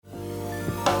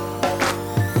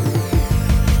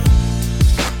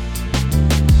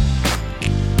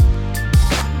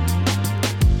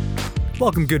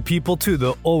Welcome, good people, to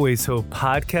the Always Hope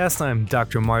podcast. I'm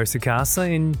Dr. Mario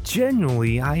Sakasa, and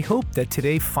genuinely, I hope that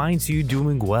today finds you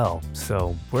doing well.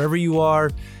 So wherever you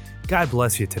are, God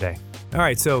bless you today. All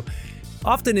right, so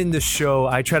often in this show,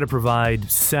 I try to provide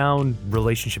sound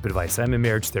relationship advice. I'm a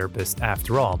marriage therapist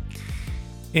after all.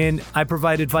 And I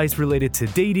provide advice related to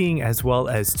dating as well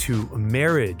as to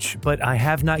marriage, but I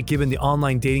have not given the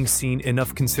online dating scene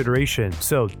enough consideration.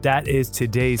 So that is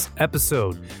today's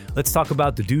episode. Let's talk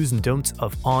about the do's and don'ts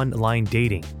of online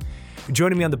dating.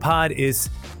 Joining me on the pod is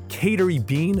Kateri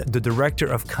Bean, the director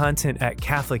of content at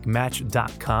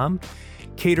CatholicMatch.com.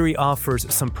 Kateri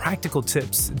offers some practical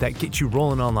tips that get you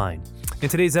rolling online. In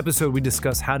today's episode, we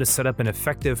discuss how to set up an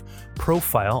effective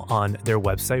profile on their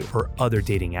website or other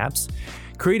dating apps,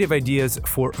 creative ideas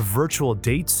for virtual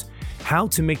dates, how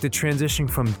to make the transition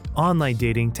from online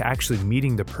dating to actually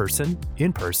meeting the person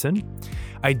in person,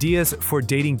 ideas for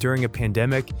dating during a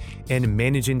pandemic, and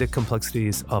managing the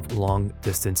complexities of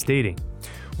long-distance dating.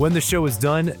 When the show is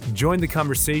done, join the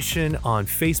conversation on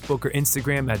Facebook or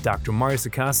Instagram at Dr. Mario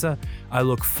Sakasa. I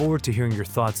look forward to hearing your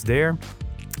thoughts there.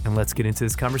 And let's get into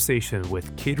this conversation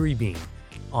with Kateri Bean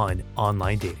on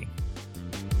online dating.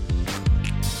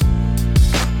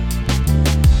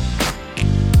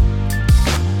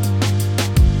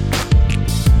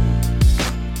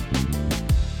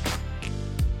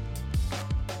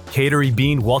 Kateri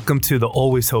Bean, welcome to the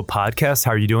Always Hope podcast.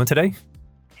 How are you doing today?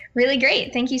 Really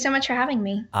great. Thank you so much for having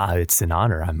me. It's an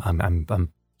honor.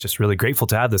 I'm just really grateful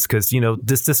to have this because,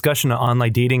 this discussion on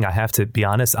online dating, I have to be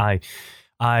honest,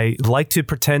 I like to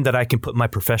pretend that I can put my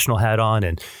professional hat on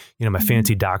and, my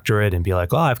fancy doctorate and be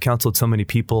like, oh, I've counseled so many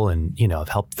people and, I've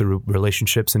helped through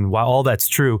relationships. And while all that's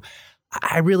true,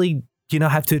 I really,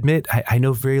 have to admit, I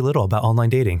know very little about online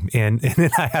dating. And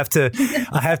then I have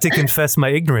to confess my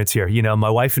ignorance here. My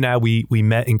wife and I, we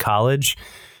met in college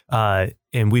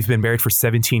and we've been married for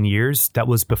 17 years. That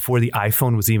was before the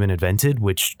iPhone was even invented,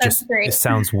 which just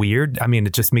sounds weird. I mean,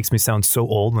 it just makes me sound so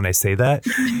old when I say that.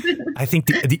 I think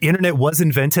the internet was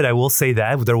invented. I will say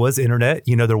that there was internet,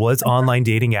 there was online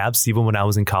dating apps, even when I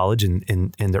was in college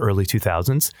in the early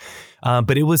 2000s.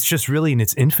 But it was just really in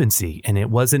its infancy, and it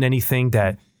wasn't anything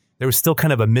that there was still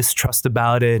kind of a mistrust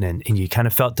about it. And you kind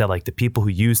of felt that like the people who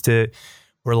used it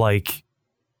were like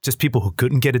just people who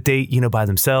couldn't get a date, by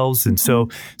themselves. And so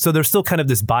there's still kind of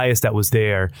this bias that was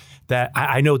there that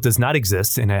I know it does not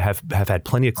exist. And I have had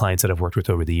plenty of clients that I've worked with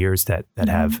over the years that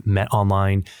have met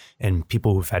online, and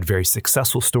people who've had very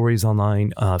successful stories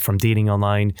online, from dating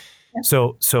online.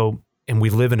 Yep. So, and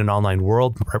we live in an online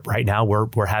world right now.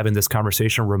 We're having this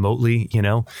conversation remotely,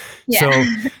 Yeah.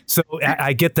 So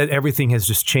I get that everything has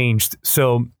just changed.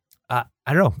 So I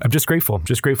don't know. I'm just grateful.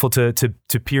 To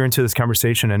peer into this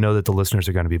conversation. I know that the listeners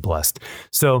are going to be blessed.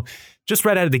 So just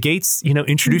right out of the gates,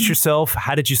 introduce yourself.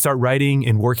 How did you start writing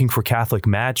and working for Catholic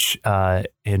Match?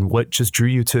 And what just drew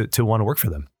you to want to work for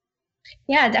them?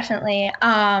 Yeah, definitely.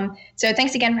 So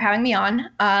thanks again for having me on.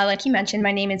 Like you mentioned,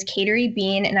 my name is Kateri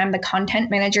Bean, and I'm the content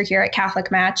manager here at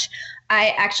Catholic Match.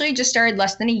 I actually just started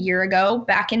less than a year ago,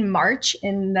 back in March,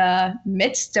 in the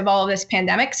midst of all of this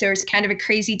pandemic. So it was kind of a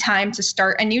crazy time to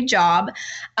start a new job,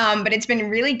 but it's been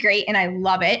really great and I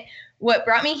love it. What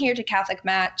brought me here to Catholic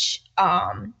Match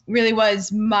really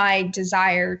was my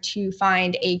desire to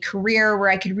find a career where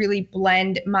I could really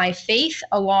blend my faith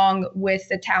along with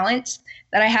the talents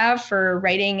that I have for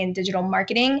writing and digital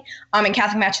marketing. And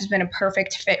Catholic Match has been a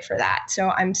perfect fit for that.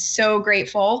 So I'm so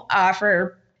grateful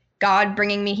for God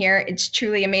bringing me here. It's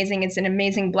truly amazing. It's an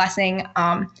amazing blessing.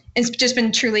 It's just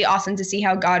been truly awesome to see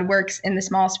how God works in the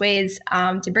smallest ways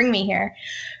to bring me here.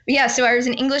 But yeah, so I was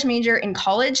an English major in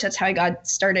college. That's how I got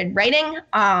started writing.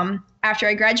 After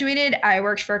I graduated, I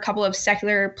worked for a couple of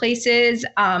secular places,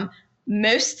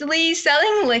 mostly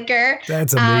selling liquor.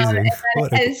 That's amazing.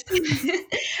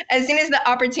 As soon as the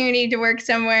opportunity to work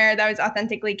somewhere that was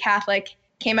authentically Catholic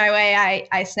came my way,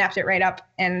 I snapped it right up,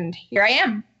 and here I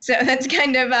am. So that's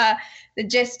kind of the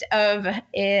gist of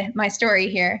my story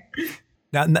here.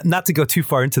 Now, not to go too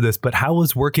far into this, but how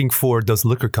was working for those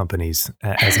liquor companies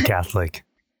as a Catholic?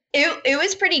 It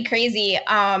was pretty crazy.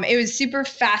 It was super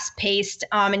fast paced,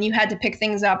 and you had to pick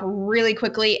things up really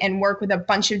quickly and work with a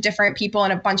bunch of different people in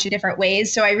a bunch of different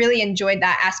ways. So I really enjoyed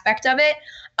that aspect of it.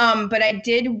 But I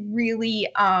did really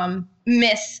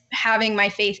miss having my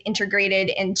faith integrated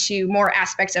into more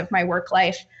aspects of my work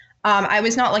life. I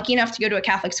was not lucky enough to go to a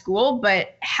Catholic school,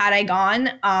 but had I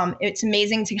gone, it's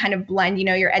amazing to kind of blend,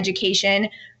 your education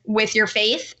with your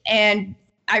faith and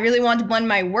I really want to blend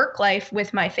my work life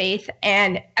with my faith.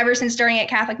 And ever since starting at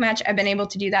Catholic Match, I've been able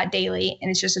to do that daily. And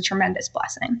it's just a tremendous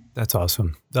blessing. That's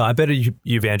awesome. I bet you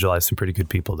evangelized some pretty good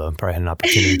people, though. Probably had an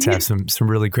opportunity to have some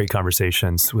really great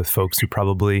conversations with folks who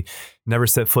probably never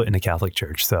set foot in a Catholic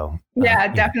church. So yeah,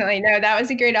 definitely. No, that was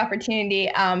a great opportunity.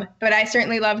 But I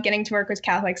certainly love getting to work with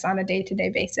Catholics on a day-to-day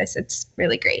basis. It's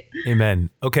really great. Amen.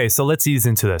 Okay, so let's ease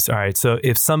into this. All right. So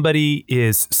if somebody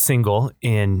is single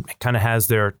and kind of has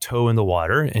their toe in the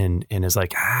water and is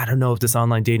like, I don't know if this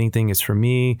online dating thing is for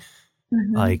me.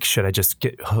 Mm-hmm. Like, should I just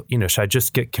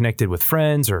get connected with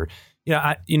friends, or,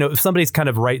 if somebody's kind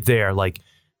of right there, like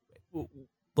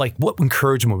what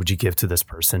encouragement would you give to this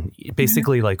person?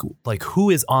 Basically, mm-hmm. like who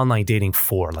is online dating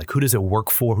for? Like, who does it work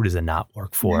for? Who does it not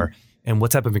work for? Mm-hmm. And what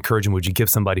type of encouragement would you give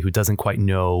somebody who doesn't quite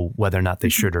know whether or not they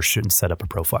should or shouldn't set up a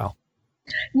profile?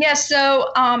 Yeah.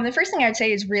 So the first thing I'd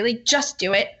say is really just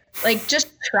do it. Like,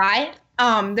 just try.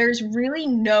 There's really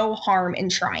no harm in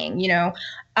trying, you're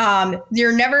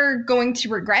never going to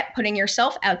regret putting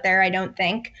yourself out there, I don't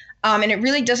think. And it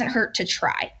really doesn't hurt to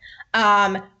try.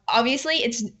 Obviously,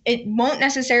 it won't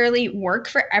necessarily work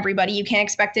for everybody. You can't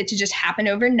expect it to just happen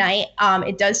overnight.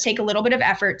 It does take a little bit of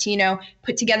effort to,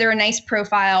 put together a nice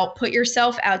profile, put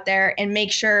yourself out there, and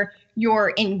make sure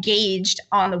you're engaged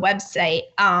on the website.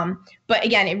 But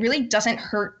again, it really doesn't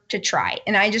hurt to try.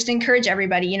 And I just encourage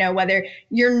everybody, whether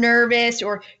you're nervous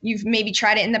or you've maybe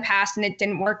tried it in the past and it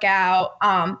didn't work out,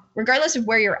 regardless of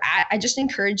where you're at, I just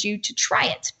encourage you to try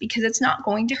it, because it's not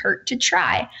going to hurt to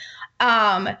try.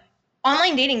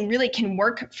 Online dating really can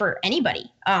work for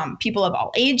anybody, people of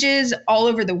all ages, all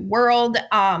over the world.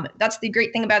 That's the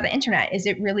great thing about the internet, is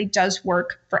it really does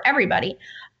work for everybody.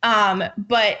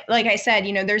 But like I said,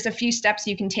 there's a few steps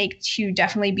you can take to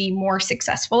definitely be more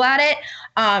successful at it.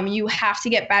 You have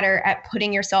to get better at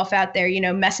putting yourself out there,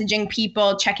 messaging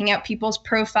people, checking out people's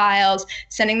profiles,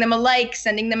 sending them a like,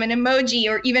 sending them an emoji,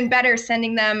 or even better,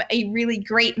 sending them a really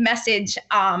great message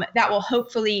that will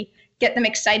hopefully get them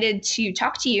excited to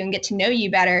talk to you and get to know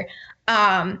you better.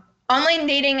 Online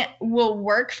dating will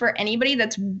work for anybody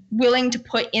that's willing to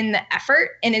put in the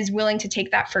effort and is willing to take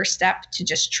that first step to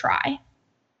just try.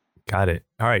 Got it.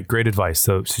 All right. Great advice.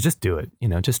 So just do it.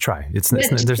 Just try. There's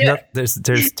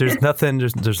nothing.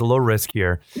 There's a low risk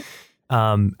here,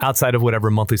 outside of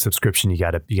whatever monthly subscription you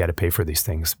got to pay for these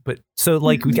things. But so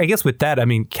I guess with that, I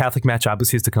mean, Catholic Match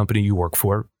obviously is the company you work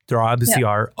for. There obviously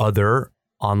are other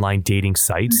online dating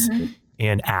sites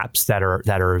and apps that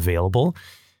are available.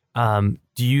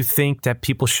 Do you think that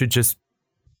people should just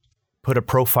put a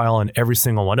profile on every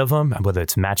single one of them, whether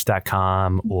it's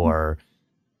Match.com or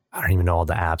I don't even know all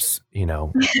the apps,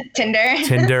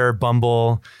 Tinder,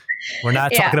 Bumble. We're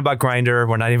not talking about Grindr.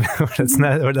 We're not even,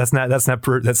 that's not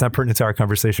pertinent to our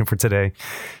conversation for today.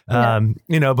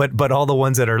 But all the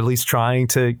ones that are at least trying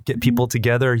to get people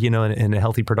together, in a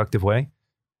healthy, productive way.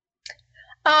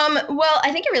 Well,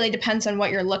 I think it really depends on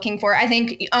what you're looking for. I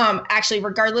think, actually,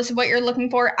 regardless of what you're looking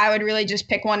for, I would really just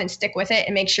pick one and stick with it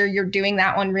and make sure you're doing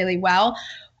that one really well.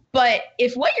 But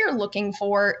if what you're looking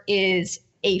for is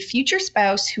a future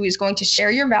spouse who is going to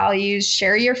share your values,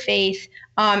 share your faith,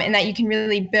 and that you can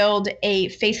really build a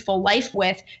faithful life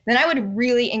with, then I would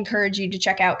really encourage you to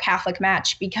check out Catholic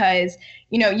Match, because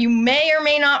you may or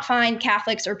may not find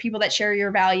Catholics or people that share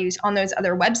your values on those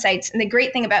other websites. And the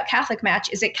great thing about Catholic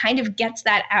Match is it kind of gets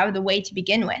that out of the way to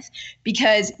begin with,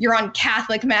 because you're on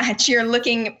Catholic Match, you're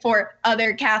looking for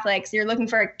other Catholics, you're looking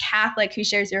for a Catholic who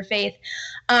shares your faith.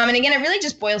 And again, it really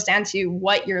just boils down to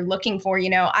what you're looking for.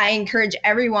 I encourage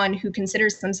everyone who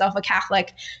considers themselves a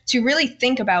Catholic to really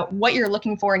think about what you're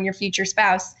looking for in your future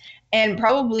spouse. And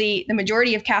probably the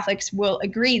majority of Catholics will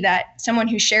agree that someone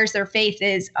who shares their faith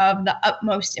is of the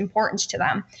utmost importance to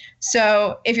them.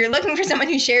 So if you're looking for someone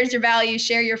who shares your values,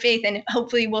 share your faith, and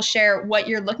hopefully will share what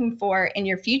you're looking for in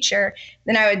your future,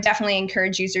 then I would definitely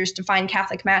encourage users to find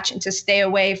Catholic Match and to stay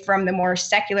away from the more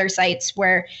secular sites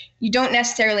where you don't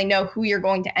necessarily know who you're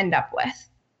going to end up with.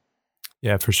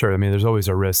 Yeah, for sure. I mean, there's always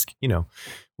a risk,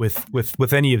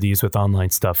 with any of these, with online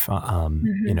stuff,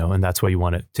 and that's why you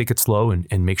want to take it slow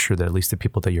and make sure that at least the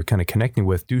people that you're kind of connecting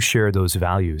with do share those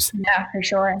values. Yeah, for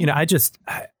sure.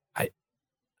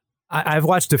 I've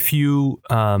watched a few.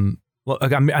 I'm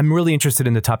really interested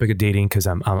in the topic of dating because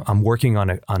I'm working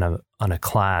on a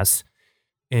class,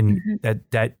 and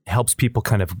that helps people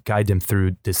kind of guide them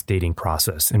through this dating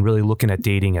process and really looking at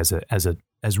dating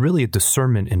as really a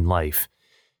discernment in life.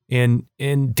 And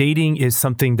dating is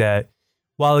something that,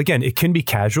 while again, it can be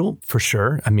casual for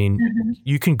sure. I mean,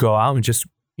 you can go out and just,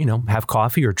 have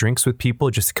coffee or drinks with people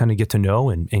just to kind of get to know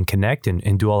and connect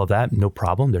and do all of that. No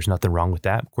problem. There's nothing wrong with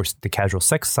that. Of course, the casual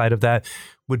sex side of that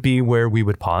would be where we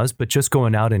would pause, but just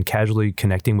going out and casually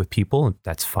connecting with people,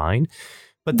 that's fine.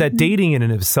 But that dating in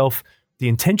and of itself, the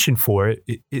intention for it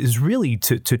is really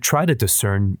to try to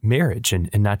discern marriage and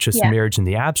not just marriage in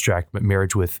the abstract, but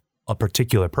marriage with a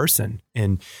particular person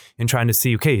and trying to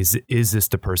see, okay, is this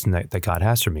the person that God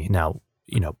has for me? Now,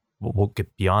 we'll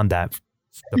get beyond that.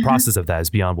 The process of that is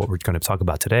beyond what we're going to talk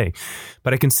about today.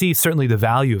 But I can see certainly the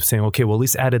value of saying, okay, well, at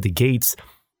least out of the gates,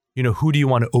 who do you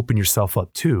want to open yourself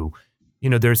up to?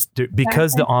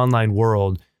 Because the online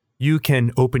world, you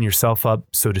can open yourself up,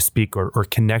 so to speak, or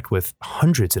connect with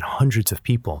hundreds and hundreds of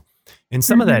people. And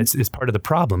some of that is part of the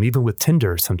problem, even with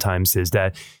Tinder sometimes, is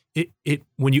that it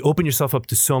when you open yourself up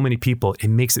to so many people, it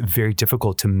makes it very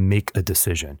difficult to make a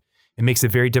decision. It makes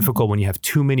it very difficult when you have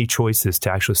too many choices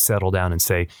to actually settle down and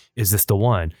say, is this the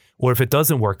one? Or if it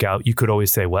doesn't work out, you could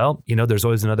always say, well, there's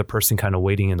always another person kind of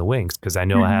waiting in the wings because I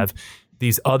know I have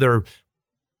these other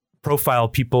profile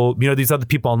people, these other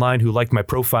people online who like my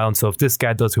profile. And so if this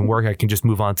guy doesn't work, I can just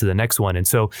move on to the next one. And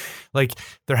so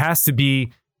there has to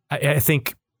be, I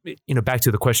think, back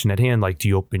to the question at hand, do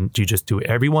you just do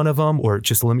every one of them or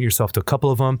just limit yourself to a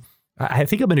couple of them? I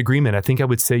think I'm in agreement. I think I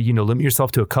would say, limit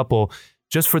yourself to a couple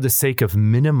just for the sake of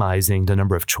minimizing the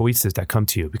number of choices that come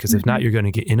to you, because if not, you're going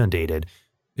to get inundated.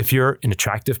 If you're an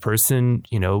attractive person,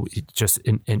 just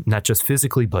in not just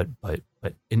physically, but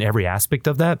in every aspect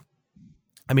of that,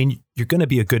 I mean, you're going to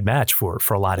be a good match for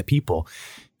a lot of people,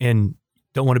 and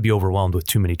don't want to be overwhelmed with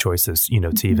too many choices,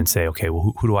 to even say, okay,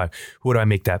 well, who do I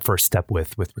make that first step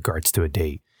with regards to a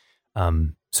date?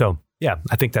 So yeah,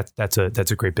 I think that's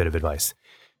a great bit of advice.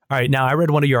 All right. Now, I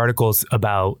read one of your articles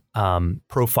about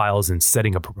profiles and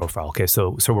setting up a profile. Okay.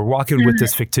 So we're walking with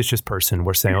this fictitious person.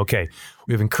 We're saying, okay,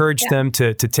 we've encouraged them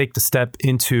to take the step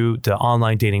into the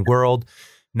online dating world.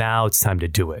 Now it's time to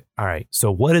do it. All right.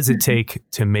 So what does it take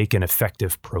to make an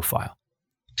effective profile?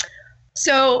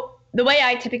 So the way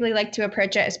I typically like to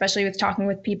approach it, especially with talking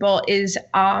with people, is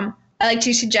I like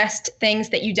to suggest things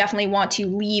that you definitely want to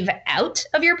leave out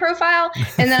of your profile.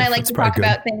 And then I like to talk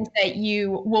about things that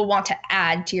you will want to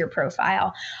add to your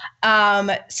profile.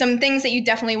 Some things that you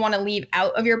definitely want to leave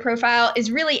out of your profile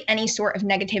is really any sort of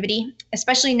negativity,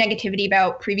 especially negativity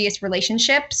about previous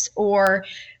relationships or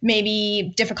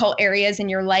maybe difficult areas in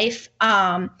your life.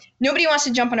 Nobody wants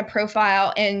to jump on a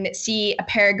profile and see a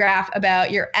paragraph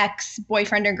about your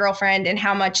ex-boyfriend or girlfriend and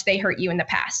how much they hurt you in the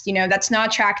past. That's not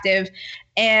attractive.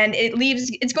 And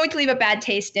it's going to leave a bad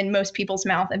taste in most people's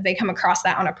mouth if they come across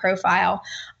that on a profile.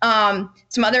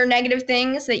 Some other negative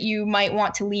things that you might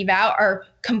want to leave out are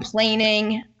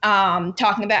complaining,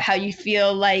 talking about how you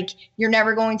feel like you're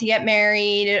never going to get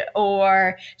married,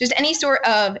 or just any sort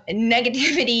of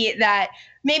negativity that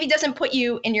maybe doesn't put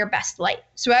you in your best light.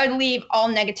 So I would leave all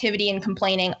negativity and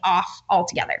complaining off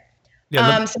altogether.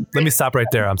 Yeah, let me stop right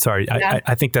there. I'm sorry. Yeah.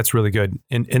 I think that's really good.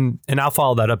 And I'll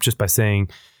follow that up just by saying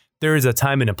there is a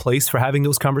time and a place for having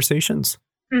those conversations.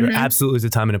 There absolutely is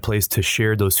a time and a place to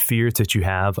share those fears that you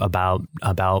have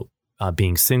about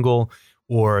being single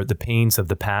or the pains of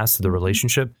the past of the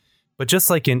relationship. But just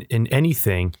like in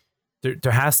anything,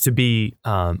 there has to be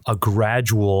a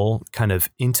gradual kind of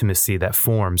intimacy that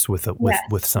forms with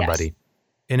somebody. Yes.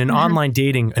 And an online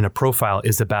dating and a profile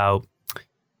is about,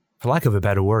 for lack of a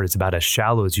better word, it's about as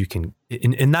shallow as you can,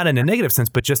 and not in a negative sense,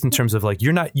 but just in terms of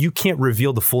you can't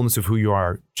reveal the fullness of who you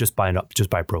are just by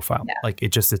profile. Yeah.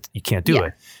 You can't do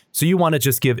it. So you want to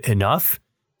just give enough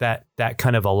that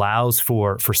kind of allows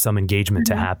for some engagement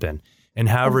to happen. And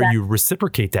however you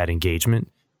reciprocate that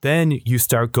engagement, then you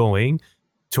start going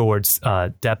towards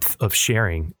depth of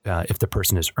sharing. If the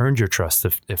person has earned your trust,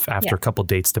 if after a couple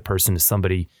dates, the person is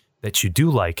somebody that you do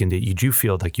like and that you do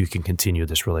feel like you can continue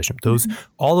this relationship.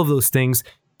 All of those things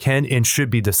can and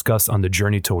should be discussed on the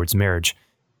journey towards marriage,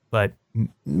 but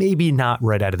maybe not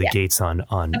right out of the gates on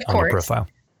the profile.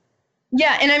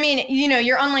 Yeah. And I mean,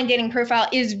 your online dating profile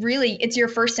is it's your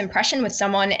first impression with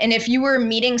someone. And if you were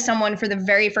meeting someone for the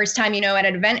very first time, at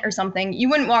an event or something, you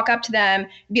wouldn't walk up to them and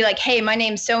be like, hey, my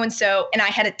name's so-and-so, and I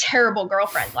had a terrible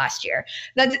girlfriend last year.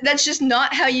 That's just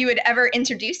not how you would ever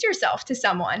introduce yourself to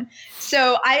someone.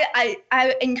 So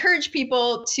I encourage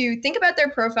people to think about their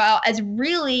profile as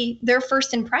really their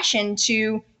first impression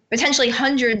to potentially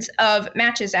hundreds of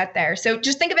matches out there. So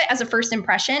just think of it as a first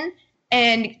impression.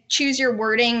 And choose your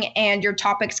wording and your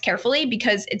topics carefully,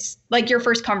 because it's like your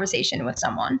first conversation with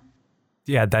someone.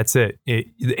 Yeah, that's it. The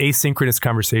asynchronous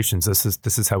conversations. This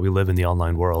is how we live in the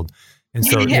online world. And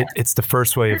so it's the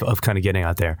first way of kind of getting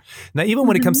out there. Now, even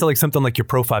when it comes to something like your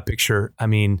profile picture, I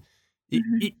mean,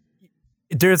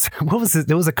 There's what was it?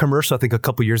 There was a commercial I think a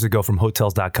couple years ago from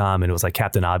Hotels.com, and it was like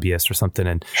Captain Obvious or something.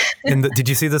 And did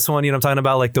you see this one? You know what I'm talking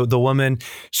about? Like the woman,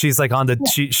 she's like on the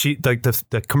she like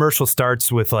the commercial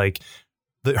starts with like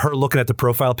her looking at the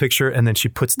profile picture, and then she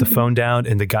puts the phone down,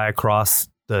 and the guy across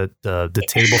the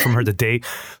table from her, the date,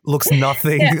 looks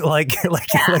nothing like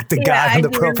the guy in the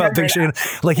profile picture.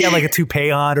 That. Like he had like a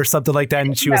toupee on or something like that,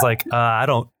 and she was like,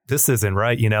 this isn't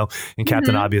right, you know. And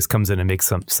Captain Obvious comes in and makes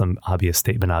some obvious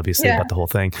statement, obviously, about the whole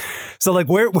thing. So like,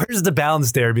 where's the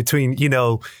balance there between, you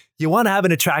know, you want to have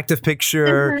an attractive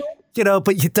picture, you know,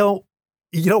 but you don't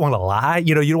want to lie,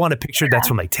 you know, you don't want a picture that's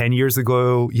from like 10 years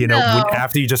ago, you know,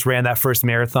 after you just ran that first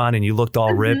marathon and you looked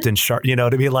all ripped and sharp, you know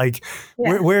what I mean? Like,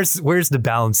 where's the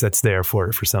balance that's there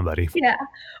for somebody? Yeah.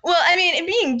 Well, I mean,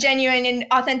 being genuine and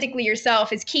authentically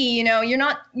yourself is key. You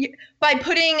know, by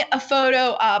putting a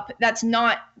photo up that's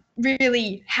not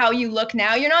really how you look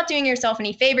now, you're not doing yourself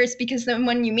any favors, because then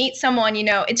when you meet someone, you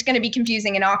know, it's going to be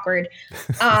confusing and awkward.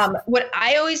 What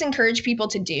I always encourage people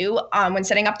to do when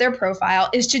setting up their profile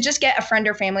is to just get a friend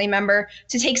or family member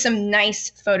to take some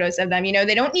nice photos of them. You know,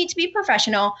 they don't need to be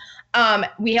professional.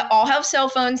 We all have cell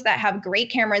phones that have great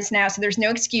cameras now, so there's no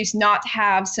excuse not to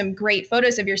have some great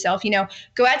photos of yourself. You know,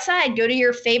 go outside, go to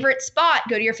your favorite spot,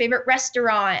 go to your favorite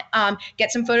restaurant,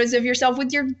 get some photos of yourself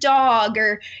with your dog,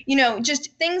 or, you know,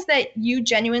 just things that you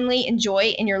genuinely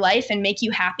enjoy in your life and make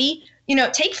you happy. You know,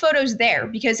 take photos there,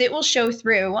 because it will show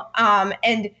through.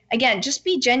 And again, just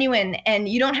be genuine, and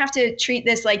you don't have to treat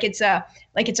this like it's a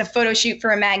photo shoot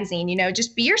for a magazine. You know,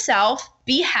 just be yourself,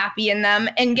 be happy in them,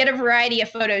 and get a variety of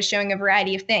photos showing a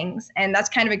variety of things. And that's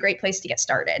kind of a great place to get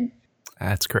started.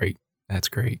 That's great. That's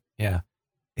great. Yeah.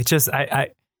 It's just, I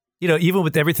you know, even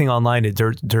with everything online,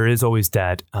 there is always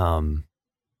that,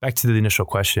 back to the initial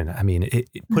question. I mean,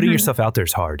 putting yourself out there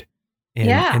is hard.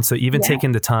 And so even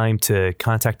taking the time to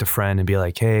contact a friend and be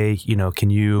like, hey, you know, can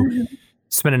you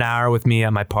spend an hour with me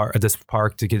at this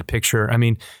park to get a picture? I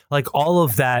mean, like all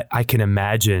of that, I can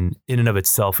imagine in and of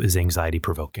itself is anxiety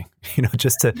provoking, you know,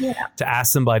 just to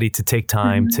ask somebody to take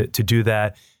time to do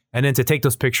that, and then to take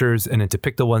those pictures and then to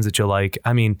pick the ones that you like.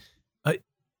 I mean,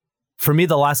 for me,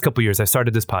 the last couple of years, I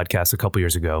started this podcast a couple of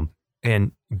years ago,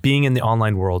 and being in the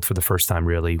online world for the first time,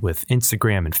 really, with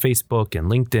Instagram and Facebook and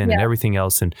LinkedIn and everything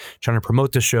else, and trying to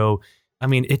promote the show. I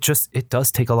mean, it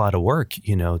does take a lot of work,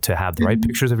 you know, to have the right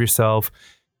pictures of yourself.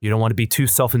 You don't want to be too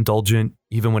self-indulgent,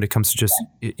 even when it comes to just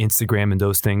Instagram and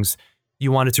those things.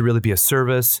 You want it to really be a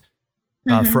service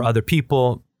for other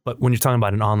people. But when you're talking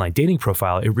about an online dating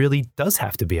profile, it really does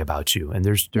have to be about you. And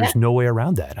there's no way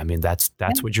around that. I mean, that's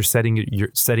what you're setting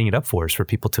it up for, is for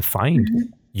people to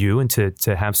find you and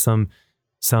to have some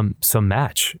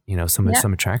match, you know, some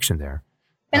attraction there.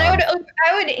 And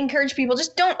I would encourage people,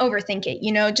 just don't overthink it.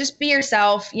 You know, just be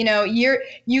yourself. You know,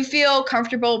 you feel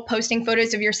comfortable posting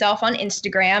photos of yourself on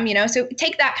Instagram, you know, so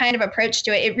take that kind of approach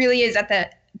to it. It really is, at the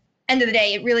end of the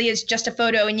day, it really is just a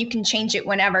photo, and you can change it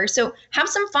whenever. So have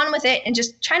some fun with it and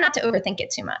just try not to overthink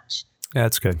it too much. Yeah,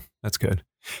 that's good. That's good.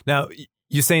 Now,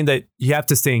 you're saying that you have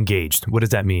to stay engaged. What does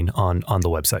that mean on the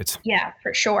websites? Yeah,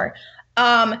 for sure.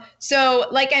 So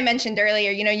like I mentioned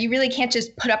earlier, you know, you really can't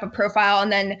just put up a profile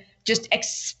and then just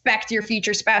expect your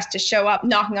future spouse to show up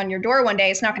knocking on your door one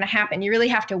day. It's not going to happen. You really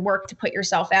have to work to put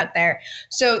yourself out there.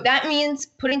 So that means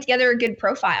putting together a good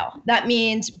profile. That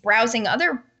means browsing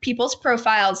other people's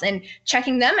profiles and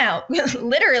checking them out,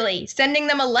 literally sending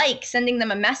them a like, sending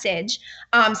them a message.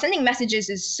 Sending messages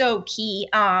is so key.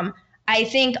 I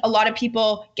think a lot of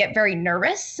people get very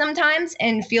nervous sometimes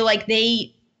and feel like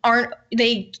they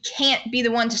can't be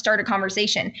the one to start a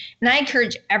conversation. And I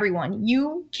encourage everyone,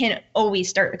 you can always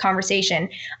start the conversation.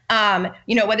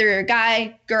 You know, whether you're a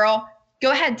guy, girl, go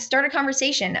ahead, start a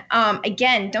conversation.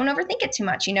 Again, don't overthink it too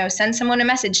much. You know, send someone a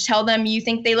message, tell them you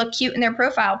think they look cute in their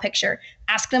profile picture,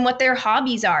 ask them what their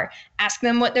hobbies are, ask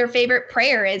them what their favorite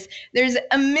prayer is. There's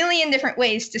a million different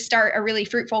ways to start a really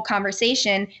fruitful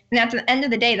conversation. And at the end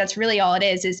of the day, that's really all it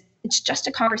is it's just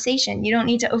a conversation. You don't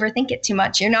need to overthink it too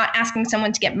much. You're not asking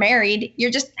someone to get married. You're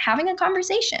just having a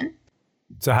conversation.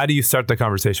 So how do you start the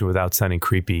conversation without sounding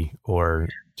creepy or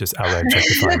just outright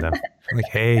objectifying them? Like,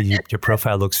 hey, your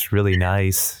profile looks really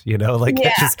nice. You know, like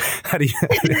just how do you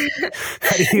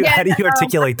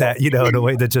articulate that, you know, in a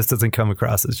way that just doesn't come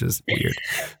across as just weird?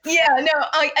 Yeah, no,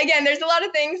 again, there's a lot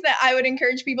of things that I would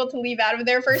encourage people to leave out of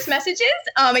their first messages.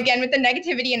 Again, with the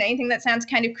negativity and anything that sounds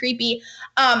kind of creepy.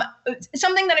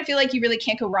 Something that I feel like you really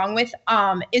can't go wrong with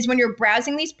is when you're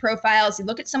browsing these profiles, you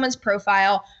look at someone's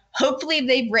profile, hopefully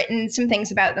they've written some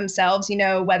things about themselves, you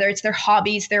know, whether it's their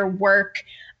hobbies, their work,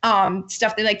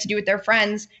 stuff they like to do with their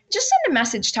friends. Just send a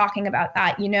message talking about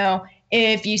that. You know,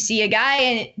 If you see a guy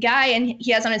and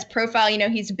he has on his profile,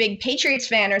 he's a big Patriots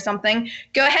fan or something,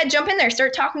 go ahead, jump in there,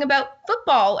 start talking about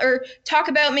football, or talk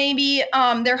about maybe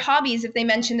their hobbies if they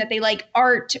mention that they like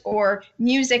art or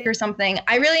music or something.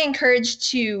 I really encourage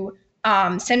to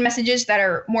send messages that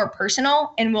are more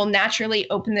personal and will naturally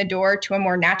open the door to a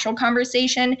more natural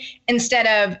conversation instead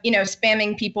of,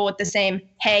 spamming people with the same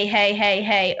hey, hey, hey,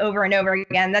 hey over and over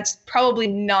again. That's probably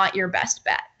not your best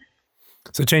bet.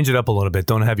 So change it up a little bit.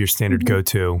 Don't have your standard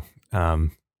go-to,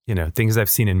 things I've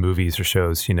seen in movies or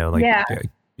shows,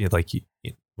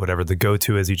 whatever the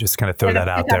go-to is, you just kind of throw that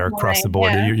out there across the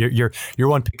board. Yeah. Your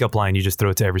one pickup line, you just throw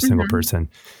it to every single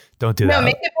person. Don't do that. No,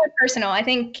 make it more personal. I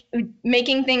think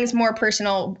making things more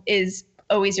personal is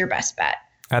always your best bet.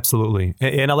 Absolutely.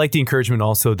 And I like the encouragement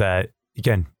also that,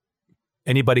 again,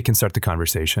 anybody can start the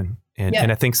conversation. And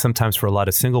I think sometimes for a lot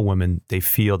of single women, they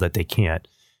feel that they can't.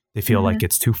 They feel like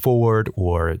it's too forward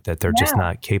or that they're just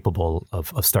not capable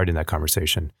of starting that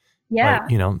conversation. Yeah.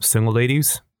 But, single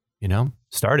ladies,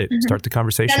 start it. Start the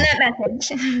conversation. Send that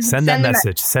message. Send that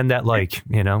message. Send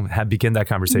that begin that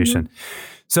conversation.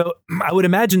 So I would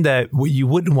imagine that what you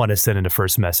wouldn't want to send in the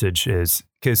first message is,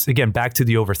 because again, back to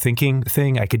the overthinking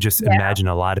thing, I could just imagine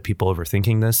a lot of people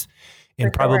overthinking this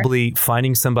and probably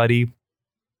finding somebody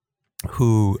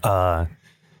who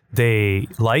they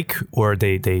like or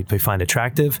they find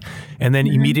attractive, and then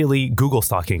immediately Google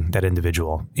stalking that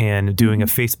individual and doing a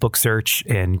Facebook search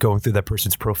and going through that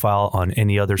person's profile on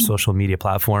any other social media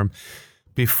platform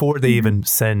before they even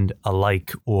send a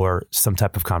like or some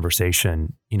type of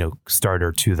conversation,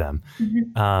 starter to them.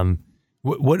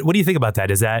 What do you think about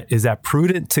that? Is that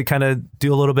prudent to kind of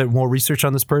do a little bit more research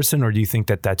on this person, or do you think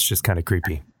that that's just kind of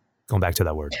creepy? Going back to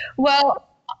that word. Well,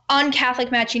 on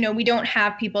Catholic Match, we don't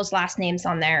have people's last names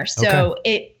on there. So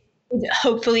it is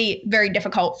hopefully very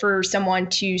difficult for someone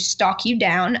to stalk you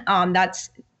down. That's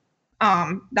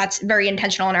very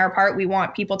intentional on our part. We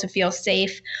want people to feel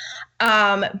safe.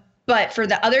 But for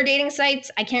the other dating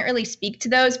sites, I can't really speak to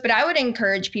those, but I would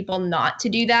encourage people not to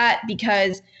do that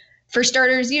because, for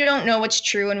starters, you don't know what's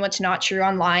true and what's not true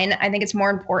online. I think it's more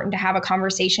important to have a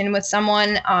conversation with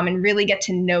someone and really get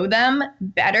to know them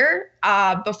better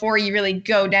before you really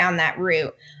go down that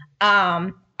route.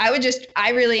 I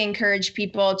really encourage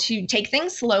people to take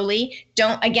things slowly.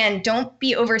 Don't be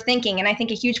overthinking. And I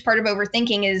think a huge part of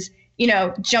overthinking is,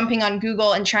 jumping on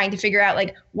Google and trying to figure out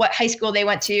like what high school they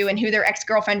went to and who their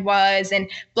ex-girlfriend was and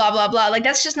blah, blah, blah. Like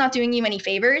that's just not doing you any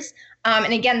favors.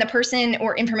 And again, the person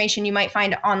or information you might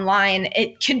find online,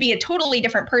 it could be a totally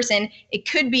different person. It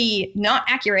could be not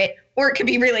accurate, or it could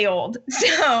be really old.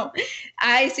 So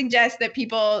I suggest that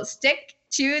people stick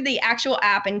to the actual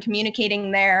app and communicating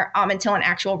there until an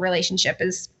actual relationship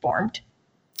is formed.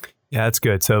 Yeah, that's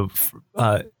good. So,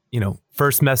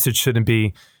 first message shouldn't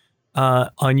be,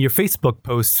 on your Facebook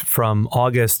post from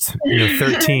August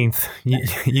 13th,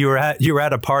 you were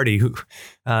at a party. Who,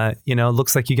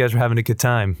 looks like you guys were having a good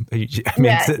time. I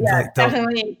mean,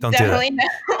 definitely do that.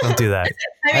 No. Don't do that.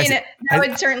 I mean, that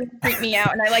would certainly creep me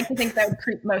out, and I like to think that would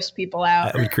creep most people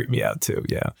out. That would creep me out too.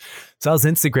 Yeah. So I was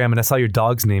Instagram and I saw your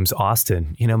dog's name's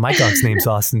Austin. My dog's name's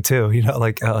Austin too.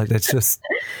 That's just.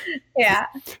 Yeah.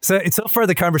 So far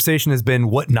the conversation has been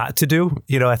what not to do.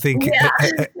 I think.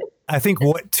 Yeah. I think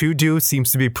what to do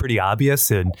seems to be pretty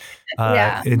obvious, and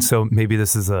so maybe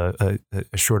this is a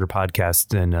shorter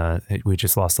podcast, and we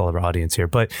just lost all of our audience here.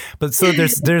 But so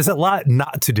there's a lot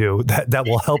not to do that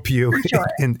will help you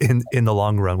in the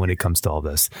long run when it comes to all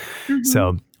this. So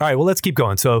all right, well, let's keep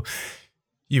going. So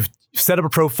you've set up a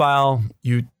profile.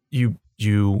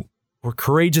 You were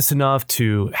courageous enough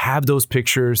to have those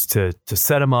pictures to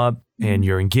set them up, and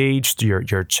you're engaged.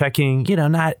 You're checking.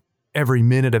 Not every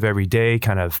minute of every day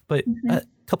kind of, but a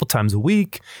couple times a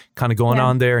week, kind of going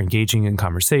on there, engaging in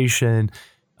conversation.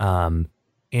 And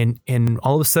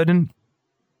all of a sudden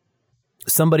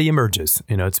somebody emerges,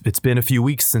 it's been a few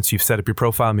weeks since you've set up your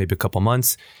profile, maybe a couple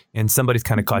months, and somebody's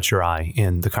kind of caught your eye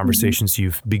in the conversations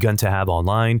you've begun to have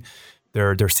online.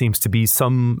 There seems to be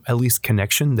some, at least,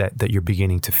 connection that you're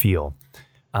beginning to feel.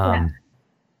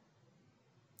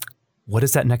 What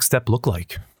does that next step look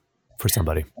like for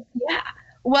somebody? Yeah.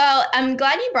 Well, I'm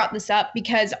glad you brought this up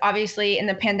because obviously in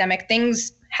the pandemic,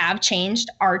 things have changed,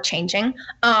 are changing.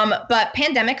 But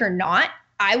pandemic or not,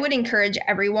 I would encourage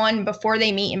everyone before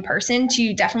they meet in person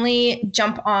to definitely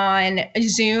jump on a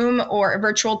Zoom or a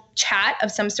virtual chat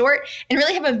of some sort and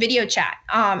really have a video chat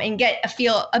and get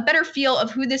a better feel of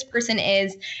who this person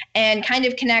is and kind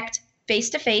of connect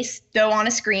face to face, though on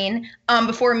a screen,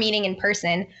 before meeting in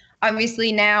person.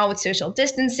 Obviously now with social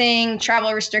distancing,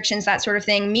 travel restrictions, that sort of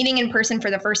thing, meeting in person for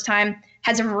the first time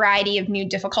has a variety of new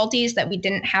difficulties that we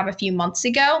didn't have a few months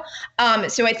ago.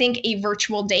 So I think a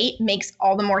virtual date makes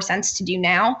all the more sense to do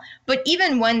now. But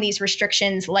even when these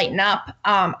restrictions lighten up,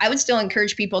 I would still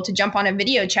encourage people to jump on a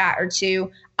video chat or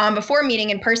two before meeting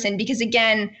in person, because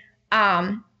again,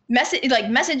 messaging,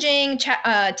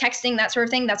 texting, that sort of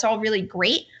thing, that's all really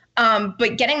great.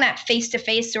 But getting that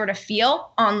face-to-face sort of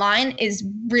feel online is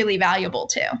really valuable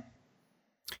too.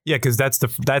 Yeah, because that's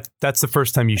the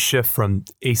first time you shift from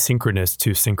asynchronous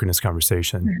to synchronous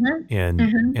conversation,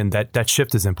 and that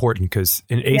shift is important, because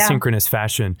in asynchronous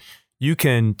fashion, you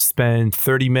can spend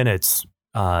 30 minutes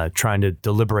trying to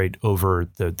deliberate over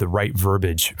the right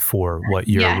verbiage for what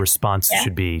your response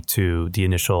should be to the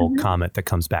initial comment that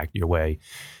comes back your way.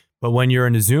 But when you're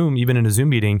in a Zoom, even in a Zoom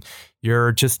meeting,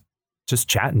 you're just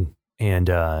chatting, and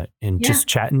just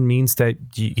chatting means that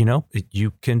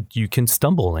you can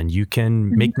stumble and you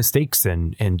can make mistakes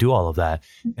and do all of that,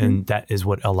 and that is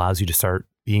what allows you to start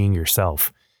being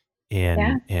yourself,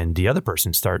 and the other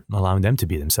person start allowing them to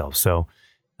be themselves. So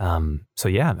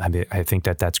yeah, I mean, I think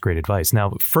that's great advice.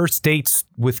 Now, first dates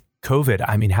with COVID,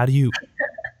 I mean, how do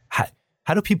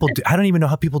people do? I don't even know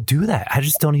how people do that. I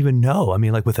just don't even know. I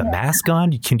mean, like with a mask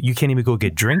on, you can't even go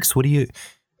get drinks. What do you?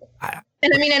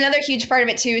 And I mean, another huge part of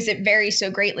it too is it varies so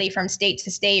greatly from state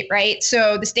to state, right?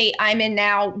 So the state I'm in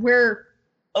now, we're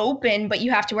open, but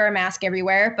you have to wear a mask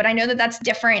everywhere. But I know that that's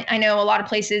different. I know a lot of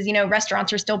places,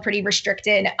 restaurants are still pretty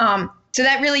restricted. So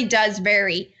that really does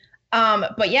vary.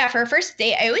 But yeah, for a first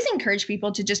date, I always encourage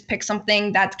people to just pick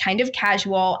something that's kind of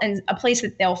casual and a place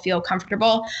that they'll feel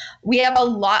comfortable. We have a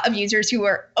lot of users who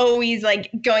are always like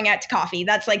going out to coffee.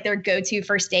 That's like their go-to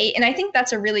first date. And I think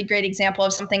that's a really great example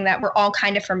of something that we're all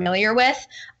kind of familiar with,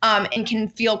 and can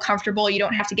feel comfortable. You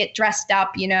don't have to get dressed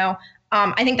up,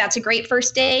 I think that's a great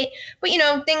first date. But,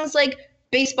 things like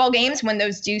baseball games, when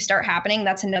those do start happening,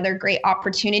 that's another great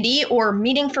opportunity. Or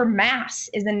meeting for mass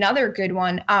is another good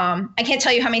one. I can't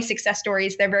tell you how many success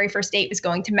stories their very first date was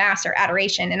going to mass or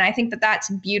adoration. And I think that that's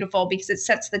beautiful because it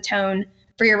sets the tone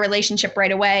for your relationship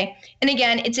right away. And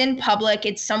again, it's in public,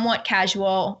 it's somewhat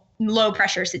casual, low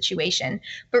pressure situation.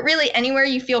 But really anywhere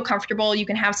you feel comfortable, you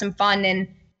can have some fun and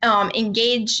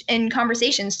engage in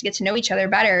conversations to get to know each other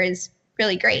better is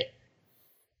really great.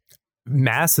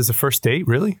 Mass as a first date,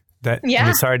 really? That, I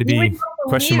mean, sorry to be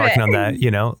question marking on that,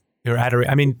 you're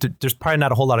I mean, there's probably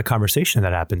not a whole lot of conversation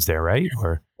that happens there, right?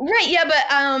 Right. Yeah.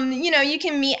 But, you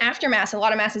can meet after mass. A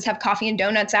lot of masses have coffee and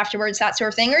donuts afterwards, that sort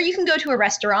of thing. Or you can go to a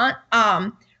restaurant.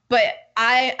 But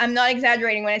I'm not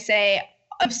exaggerating when I say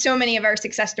of so many of our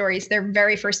success stories, their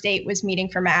very first date was meeting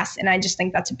for mass. And I just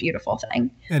think that's a beautiful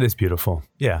thing. It is beautiful.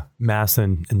 Yeah. Mass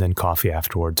and then coffee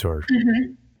afterwards. Or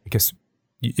I guess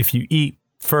if you eat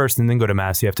first and then go to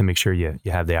mass, you have to make sure you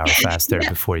have the hour fast there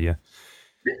before you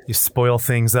spoil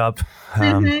things up.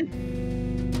 Hey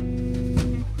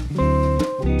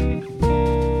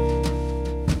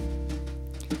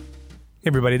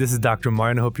everybody, this is Dr.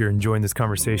 Martin. I hope you're enjoying this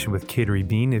conversation with Kateri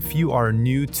Bean. If you are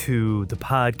new to the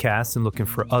podcast and looking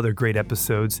for other great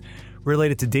episodes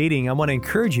related to dating, I want to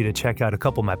encourage you to check out a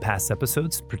couple of my past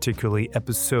episodes, particularly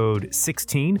episode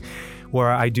 16,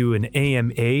 where I do an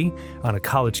AMA on a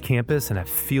college campus and I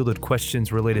fielded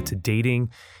questions related to dating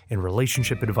and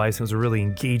relationship advice. It was a really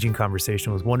engaging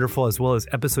conversation. It was wonderful, as well as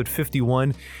episode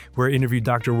 51, where I interviewed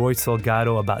Dr. Roy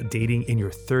Salgado about dating in your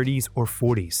 30s or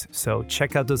 40s. So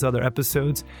check out those other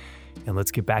episodes and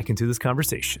let's get back into this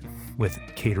conversation with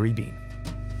Kateri Bean.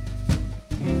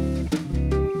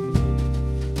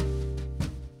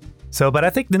 So, but I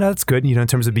think that's good, in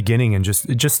terms of beginning and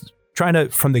just trying to,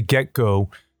 from the get-go,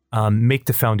 make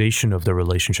the foundation of the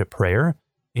relationship prayer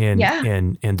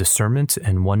and discernment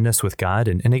and oneness with God.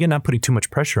 And again, not putting too much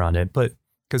pressure on it, but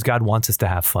because God wants us to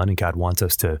have fun and God wants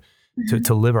us to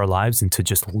live our lives and to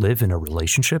just live in a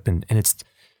relationship. And it's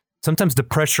sometimes the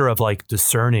pressure of like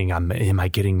discerning, am I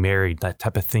getting married? That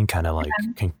type of thing kind of like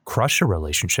can crush a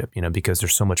relationship, because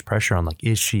there's so much pressure on like,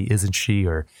 is she, isn't she,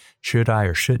 or should I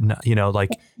or shouldn't I?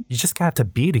 Like you just have to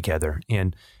be together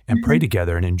and pray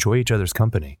together and enjoy each other's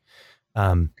company.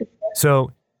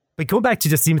 So, but go back to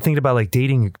just even thinking about like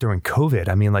dating during COVID.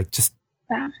 I mean, like just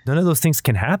none of those things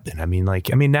can happen. I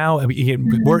mean, now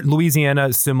Louisiana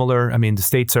is similar. I mean, the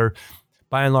states are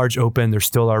by and large open. There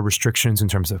still are restrictions in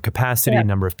terms of capacity,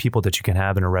 number of people that you can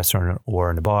have in a restaurant or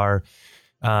in a bar.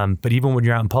 But even when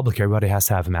you're out in public, everybody has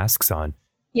to have masks on,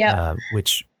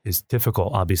 which is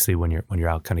difficult, obviously, when you're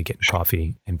out kind of getting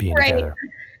coffee and being together.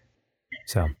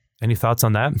 So any thoughts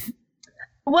on that?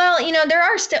 Well, there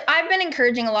are still, I've been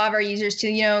encouraging a lot of our users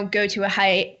to, go to a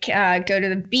hike, go to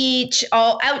the beach.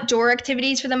 All outdoor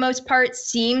activities for the most part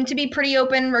seem to be pretty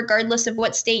open regardless of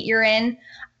what state you're in.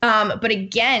 But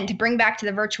again, to bring back to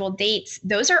the virtual dates,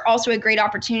 those are also a great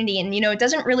opportunity. And, it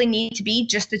doesn't really need to be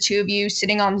just the two of you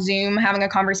sitting on Zoom having a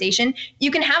conversation.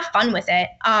 You can have fun with it.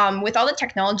 With all the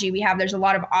technology we have, there's a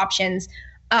lot of options.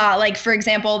 Like, for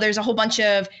example, there's a whole bunch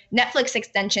of Netflix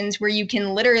extensions where you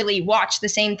can literally watch the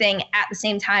same thing at the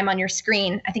same time on your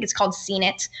screen. I think it's called Seen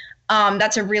It.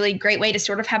 That's a really great way to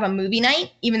sort of have a movie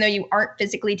night. Even though you aren't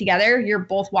physically together, you're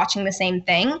both watching the same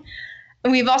thing.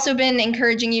 We've also been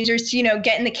encouraging users to,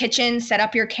 get in the kitchen, set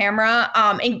up your camera,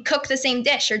 and cook the same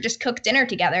dish or just cook dinner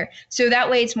together. So that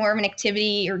way it's more of an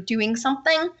activity or doing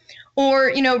something,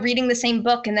 or, reading the same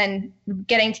book and then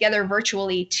getting together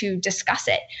virtually to discuss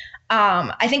it.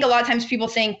 I think a lot of times people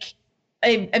think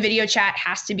a video chat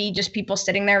has to be just people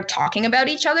sitting there talking about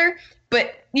each other,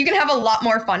 but you can have a lot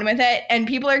more fun with it. And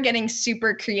people are getting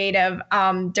super creative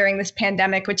during this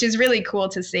pandemic, which is really cool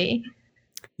to see.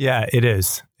 Yeah, it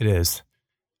is. It is.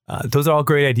 Those are all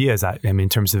great ideas. I mean, in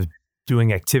terms of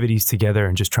doing activities together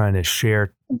and just trying to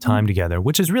share time together,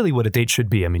 which is really what a date should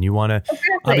be. I mean, you want to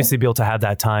obviously be able to have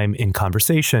that time in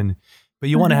conversation, but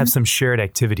you want to have some shared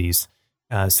activities.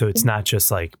 So it's not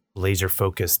just like laser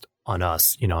focused on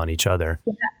us, on each other.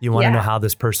 You want to know how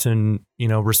this person,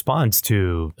 responds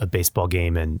to a baseball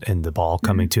game and the ball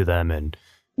coming to them, and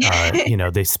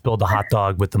they spilled a hot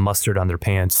dog with the mustard on their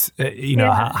pants.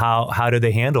 How do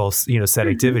they handle set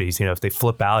activities? If they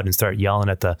flip out and start yelling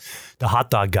at the hot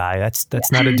dog guy,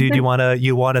 that's not a dude you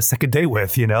want a second date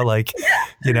with. You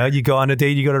go on a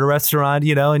date, you go to the restaurant,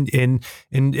 and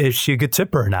is she a good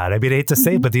tipper or not? I mean, I hate to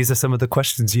say it, but these are some of the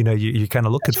questions you're kind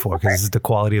of looking for, because this is the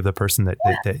quality of the person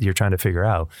that you're trying to figure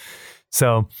out.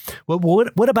 So,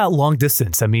 what about long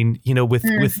distance? I mean,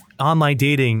 with online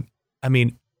dating, I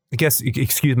mean, I guess,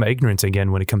 excuse my ignorance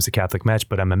again when it comes to Catholic Match,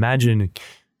 but I'm imagining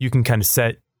you can kind of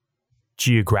set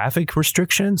geographic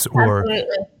restrictions,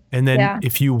 and then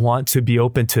if you want to be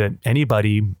open to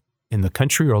anybody in the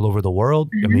country or all over the world,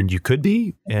 I mean, you could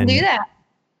be, and do that.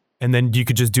 And then you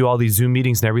could just do all these Zoom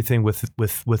meetings and everything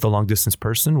with a long distance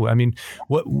person. I mean,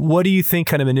 what do you think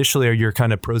kind of initially are your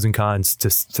kind of pros and cons to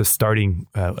starting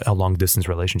a long distance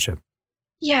relationship?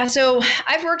 Yeah, so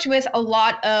I've worked with a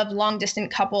lot of long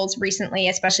distance couples recently,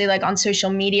 especially like on social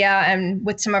media and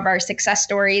with some of our success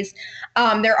stories.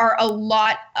 There are a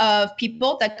lot of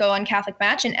people that go on Catholic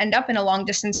Match and end up in a long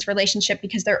distance relationship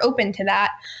because they're open to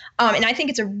that. And I think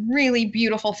it's a really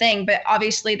beautiful thing, but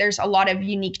obviously there's a lot of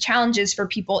unique challenges for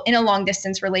people in a long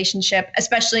distance relationship,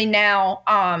 especially now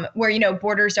where,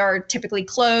 borders are typically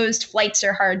closed, flights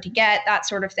are hard to get, that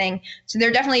sort of thing. So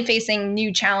they're definitely facing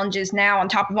new challenges now on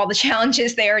top of all the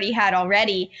challenges they already had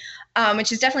already,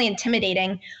 which is definitely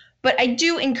intimidating. But I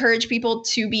do encourage people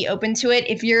to be open to it.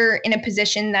 If you're in a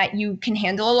position that you can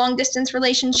handle a long distance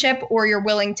relationship or you're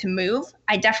willing to move,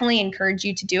 I definitely encourage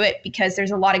you to do it, because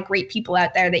there's a lot of great people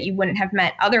out there that you wouldn't have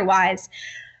met otherwise.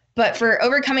 But for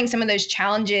overcoming some of those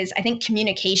challenges, I think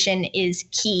communication is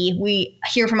key. We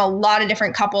hear from a lot of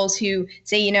different couples who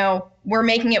say, we're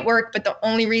making it work, but the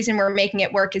only reason we're making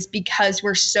it work is because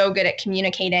we're so good at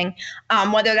communicating.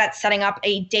 Whether that's setting up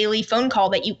a daily phone call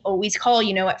that you always call,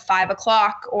 at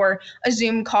 5:00, or a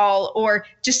Zoom call, or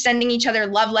just sending each other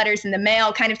love letters in the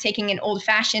mail, kind of taking an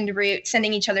old-fashioned route,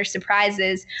 sending each other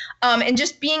surprises, and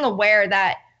just being aware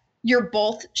that you're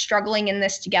both struggling in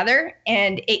this together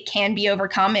and it can be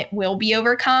overcome. It will be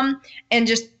overcome. And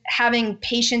just having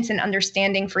patience and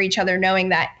understanding for each other, knowing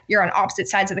that you're on opposite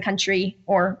sides of the country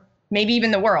or maybe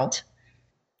even the world.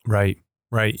 Right.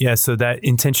 Yeah. So that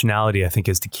intentionality, I think,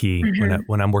 is the key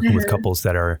when I'm working with couples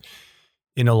that are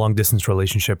in a long distance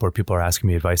relationship, or people are asking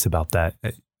me advice about that.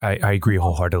 I agree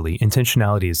wholeheartedly.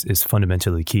 Intentionality is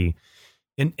fundamentally key.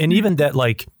 And even that,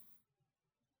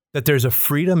 that there's a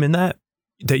freedom in that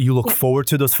you look forward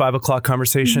to those 5:00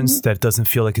 conversations, that doesn't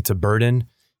feel like it's a burden.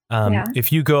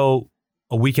 If you go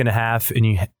a week and a half and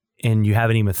you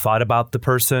haven't even thought about the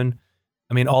person,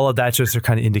 I mean, all of that just are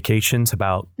kind of indications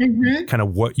about kind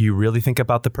of what you really think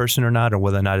about the person or not, or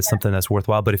whether or not it's something that's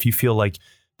worthwhile. But if you feel like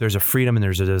there's a freedom and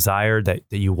there's a desire that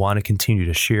you want to continue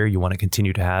to share, you want to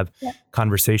continue to have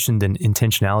conversation, then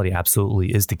intentionality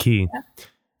absolutely is the key.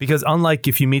 Because unlike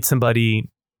if you meet somebody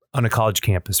on a college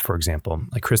campus, for example,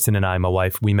 like Kristen and I, my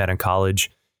wife, we met in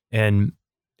college, and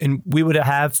we would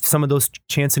have some of those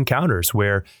chance encounters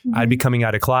where I'd be coming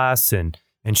out of class and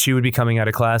she would be coming out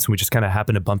of class, and we just kind of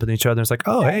happen to bump into each other. It's like,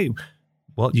 oh, hey,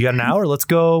 well, you got an hour? Let's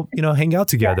go, hang out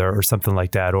together or something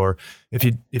like that. Or if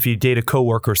you date a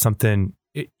coworker or something,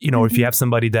 or if you have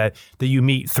somebody that you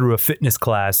meet through a fitness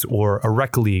class or a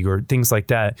rec league or things like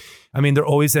that. I mean, there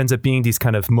always ends up being these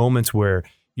kind of moments where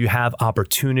you have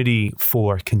opportunity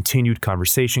for continued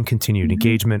conversation, continued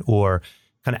engagement, or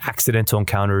kind of accidental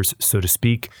encounters, so to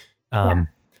speak. Yeah.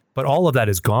 But all of that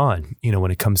is gone,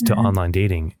 when it comes to online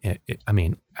dating.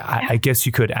 I guess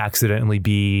you could accidentally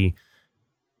be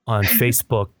on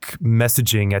Facebook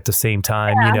messaging at the same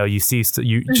time. Yeah. You see,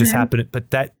 you just happen,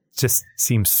 but that just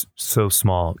seems so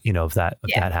small, of that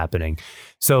happening.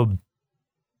 So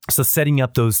setting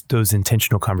up those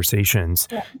intentional conversations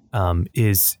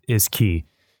is key.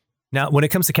 Now, when it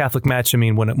comes to Catholic Match,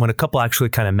 when a couple actually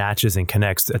kind of matches and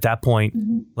connects, at that point,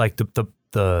 like the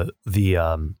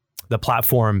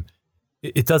platform,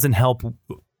 it doesn't help.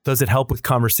 Does it help with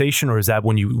conversation, or is that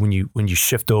when you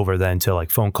shift over then to like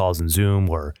phone calls and Zoom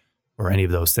or any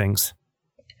of those things?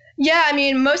 Yeah,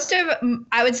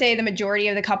 I would say the majority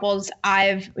of the couples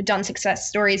I've done success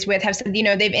stories with have said,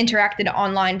 they've interacted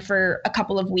online for a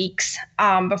couple of weeks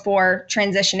before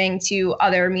transitioning to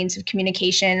other means of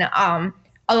communication.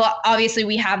 Obviously,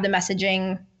 we have the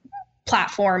messaging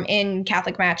platform in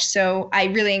Catholic Match, so I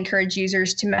really encourage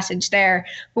users to message there.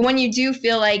 But when you do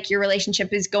feel like your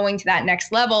relationship is going to that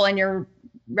next level and you're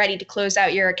ready to close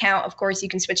out your account, of course, you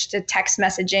can switch to text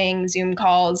messaging, Zoom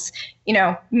calls,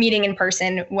 meeting in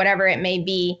person, whatever it may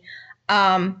be.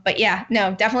 But yeah,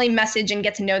 no, definitely message and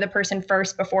get to know the person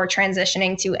first before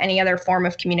transitioning to any other form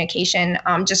of communication,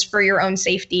 just for your own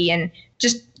safety and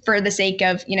just for the sake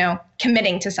of,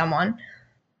 committing to someone.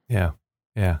 Yeah.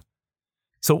 Yeah.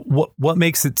 So what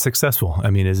makes it successful?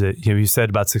 Is it, you said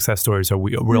about success stories,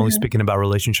 we're only speaking about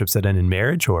relationships that end in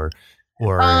marriage or? So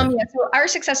our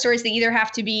success stories, they either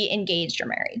have to be engaged or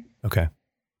married. Okay.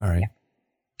 All right.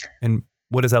 Yeah. And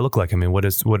what does that look like? What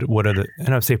are the, I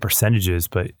don't say percentages,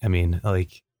 but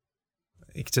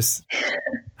just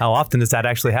how often does that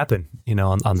actually happen,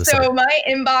 on the site? So my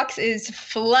inbox is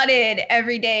flooded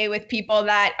every day with people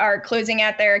that are closing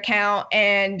out their account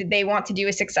and they want to do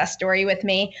a success story with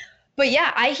me. But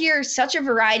yeah, I hear such a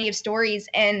variety of stories,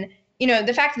 and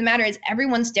the fact of the matter is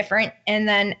everyone's different, and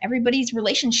then everybody's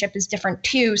relationship is different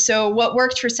too. So what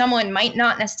worked for someone might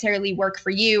not necessarily work for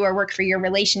you or work for your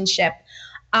relationship.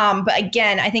 But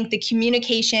again, I think the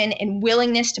communication and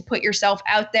willingness to put yourself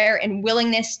out there and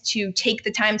willingness to take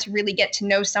the time to really get to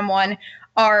know someone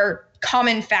are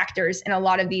common factors in a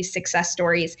lot of these success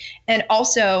stories. And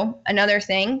also another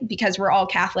thing, because we're all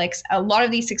Catholics, a lot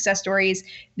of these success stories,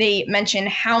 they mention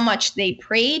how much they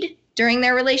prayed during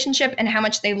their relationship and how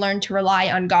much they learned to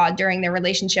rely on God during their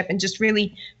relationship and just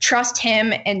really trust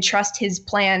him and trust his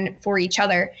plan for each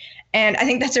other. And I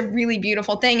think that's a really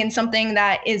beautiful thing and something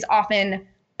that is often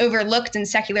overlooked in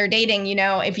secular dating.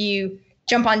 If you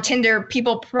jump on Tinder,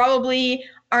 people probably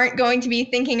aren't going to be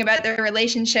thinking about their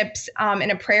relationships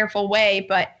in a prayerful way.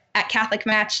 But at Catholic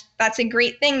Match, that's a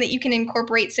great thing that you can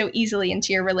incorporate so easily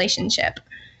into your relationship.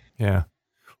 Yeah,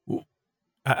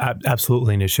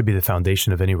 absolutely. And it should be the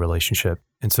foundation of any relationship.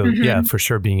 And so, yeah, for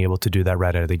sure, being able to do that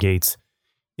right out of the gates.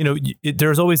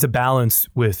 There's always a balance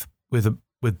with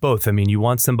both. You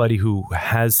want somebody who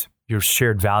has your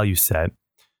shared value set.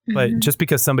 But just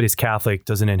because somebody's Catholic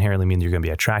doesn't inherently mean you're going to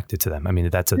be attracted to them.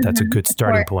 That's a good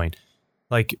starting point.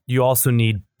 Like, you also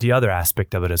need the other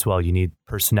aspect of it as well. You need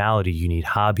personality, you need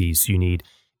hobbies, you need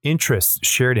interests,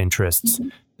 shared interests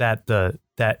that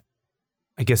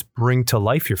I guess bring to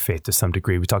life your faith to some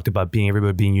degree. We talked about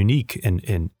everybody being unique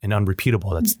and unrepeatable.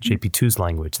 That's JP2's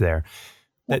language there.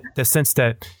 That the sense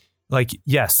that, like,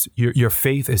 yes, your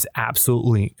faith is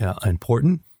absolutely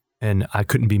important, and I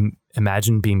couldn't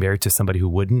imagine being married to somebody who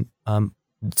wouldn't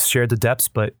share the depths.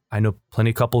 But I know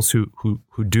plenty of couples who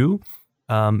do.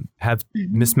 Have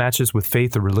mismatches with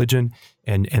faith or religion,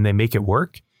 and they make it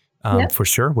work for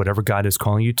sure. Whatever God is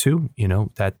calling you to,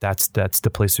 that's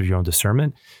the place of your own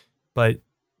discernment. But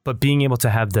being able to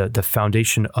have the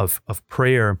foundation of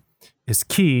prayer is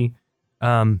key.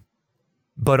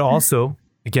 But also,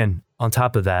 again, on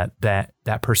top of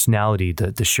that personality,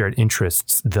 the shared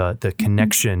interests, the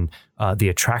connection, the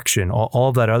attraction, all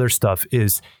of that other stuff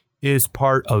is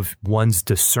part of one's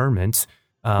discernment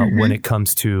when it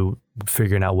comes to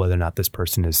figuring out whether or not this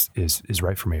person is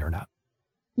right for me or not.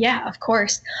 Yeah, of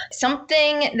course.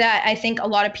 Something that I think a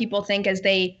lot of people think as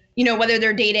they, whether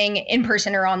they're dating in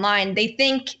person or online, they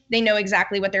think they know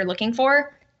exactly what they're looking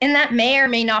for. And that may or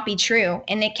may not be true.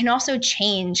 And it can also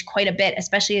change quite a bit,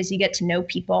 especially as you get to know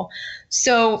people.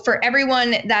 So for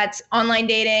everyone that's online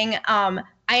dating, I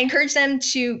encourage them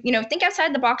to, think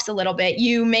outside the box a little bit.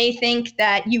 You may think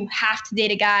that you have to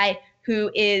date a guy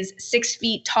who is 6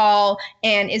 feet tall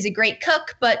and is a great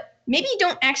cook, but maybe you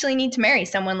don't actually need to marry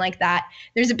someone like that.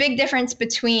 There's a big difference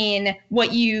between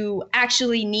what you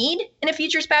actually need in a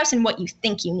future spouse and what you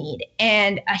think you need.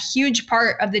 And a huge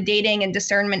part of the dating and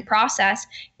discernment process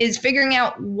is figuring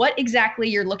out what exactly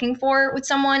you're looking for with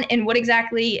someone and what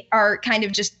exactly are kind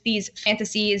of just these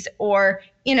fantasies, or,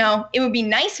 it would be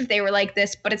nice if they were like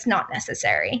this, but it's not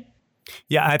necessary.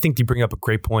 Yeah, I think you bring up a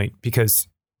great point, because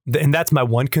and that's my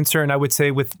one concern, I would say,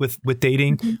 with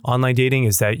dating, online dating,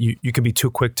 is that you can be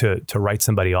too quick to write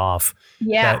somebody off.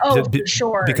 Yeah. For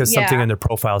sure. Because something in their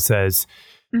profile says,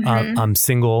 I'm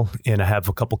single and I have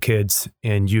a couple kids,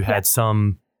 and you had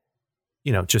some,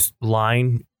 just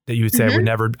line that you would say,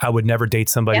 I would never date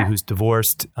somebody who's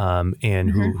divorced,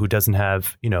 and who doesn't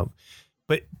have,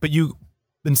 but you.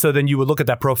 And so then you would look at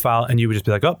that profile and you would just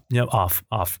be like, oh, off,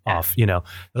 oh,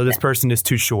 this person is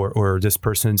too short, or this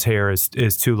person's hair is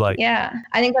too light. Yeah,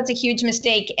 I think that's a huge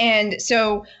mistake. And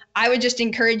so I would just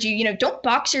encourage you, don't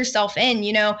box yourself in.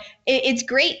 It's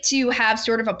great to have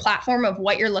sort of a platform of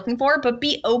what you're looking for, but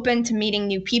be open to meeting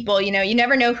new people. You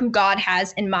never know who God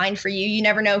has in mind for you. You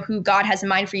never know who God has in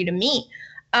mind for you to meet.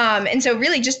 And so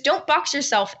really just don't box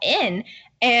yourself in.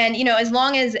 And, as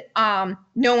long as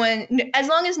no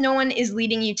one is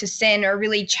leading you to sin or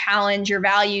really challenge your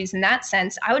values in that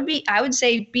sense, I would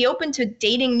say be open to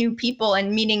dating new people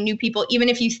and meeting new people, even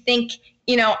if you think,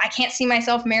 I can't see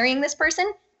myself marrying this person.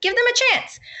 Give them a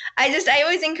chance. I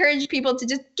always encourage people to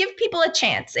just give people a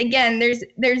chance. Again,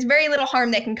 there's very little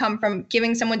harm that can come from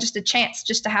giving someone just a chance,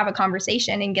 just to have a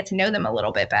conversation and get to know them a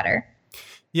little bit better.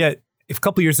 Yeah. A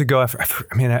couple of years ago,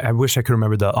 I wish I could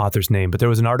remember the author's name, but there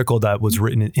was an article that was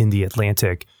written in The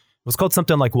Atlantic. It was called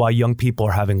something like "Why Young People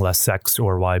Are Having Less Sex,"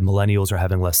 or "Why Millennials Are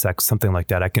Having Less Sex," something like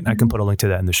that. I can put a link to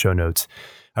that in the show notes.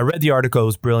 I read the article; it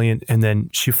was brilliant, and then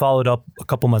she followed up a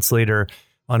couple months later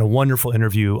on a wonderful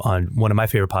interview on one of my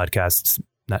favorite podcasts,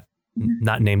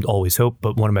 not named Always Hope,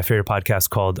 but one of my favorite podcasts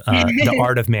called The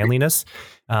Art of Manliness,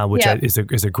 which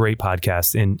is a great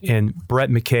podcast. And Brett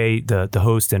McKay, the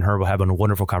host, and her were having a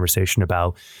wonderful conversation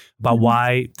about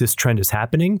why this trend is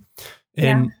happening.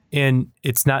 And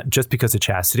it's not just because of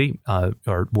chastity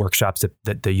or workshops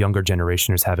that the younger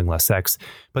generation is having less sex,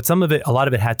 but a lot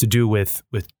of it had to do with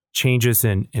changes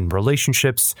in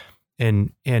relationships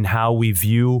and how we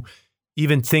view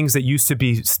even things that used to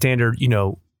be standard,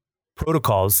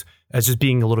 protocols as just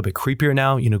being a little bit creepier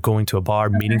now, going to a bar,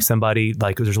 meeting somebody,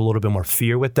 like there's a little bit more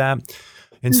fear with that.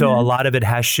 And so a lot of it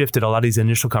has shifted. A lot of these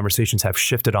initial conversations have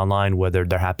shifted online, whether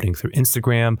they're happening through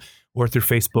Instagram or through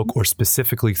Facebook, or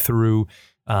specifically through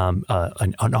an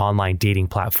online dating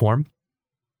platform.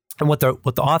 And what the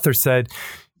author said,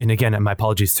 and again, my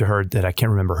apologies to her that I can't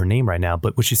remember her name right now,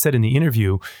 but what she said in the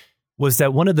interview was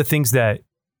that one of the things that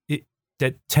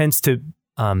tends to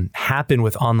happen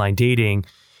with online dating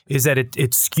is that it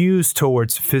skews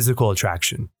towards physical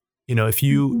attraction. If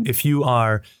you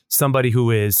are somebody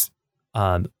who is,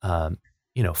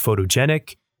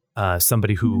 photogenic,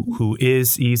 somebody who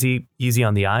is easy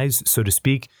on the eyes, so to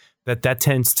speak, that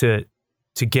tends to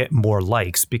get more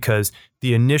likes, because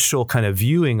the initial kind of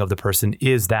viewing of the person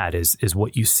is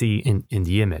what you see in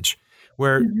the image.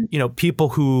 Where, people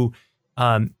who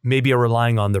maybe are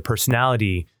relying on their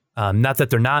personality, not that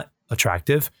they're not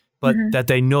attractive, but that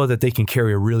they know that they can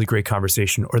carry a really great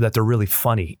conversation, or that they're really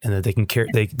funny, and that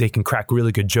they can crack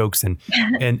really good jokes, and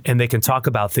they can talk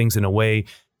about things in a way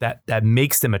that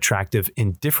makes them attractive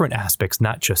in different aspects,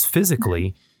 not just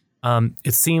physically.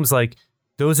 It seems like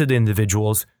those are the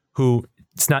individuals who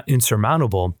it's not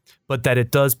insurmountable, but that it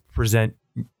does present,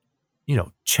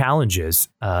 challenges,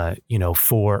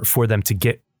 for them to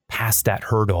get past that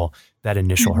hurdle, that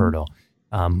initial hurdle.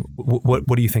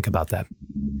 What do you think about that?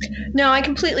 No, I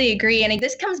completely agree. And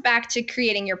this comes back to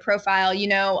creating your profile.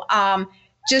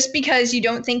 Just because you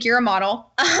don't think you're a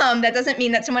model, that doesn't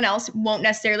mean that someone else won't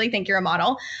necessarily think you're a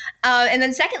model. And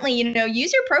then secondly,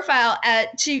 use your profile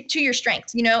to your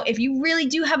strengths. If you really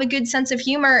do have a good sense of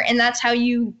humor and that's how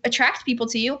you attract people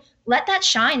to you, let that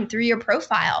shine through your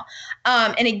profile.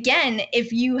 And again,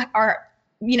 if you are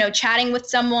chatting with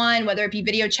someone, whether it be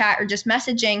video chat or just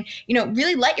messaging,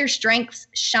 really let your strengths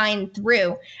shine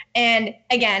through. And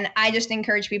again, I just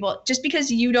encourage people, just because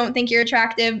you don't think you're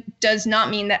attractive does not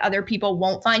mean that other people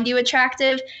won't find you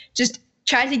attractive. Just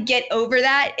try to get over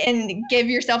that and give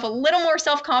yourself a little more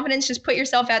self-confidence. Just put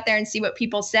yourself out there and see what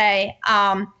people say.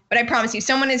 But I promise you,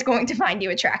 someone is going to find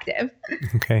you attractive.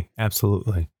 Okay,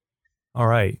 absolutely. All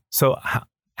right. So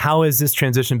how has this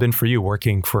transition been for you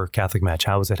working for Catholic Match?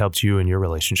 How has it helped you in your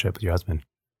relationship with your husband?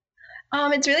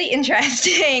 It's really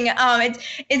interesting.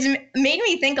 It's made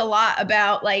me think a lot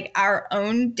about like our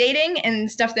own dating and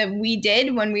stuff that we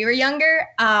did when we were younger.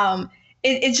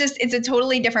 it's a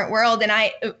totally different world. And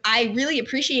I really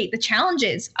appreciate the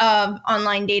challenges of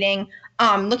online dating.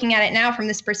 Looking at it now from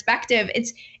this perspective,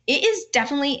 it is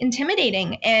definitely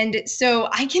intimidating. And so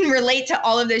I can relate to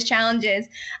all of those challenges.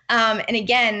 And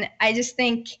again, I just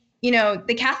think,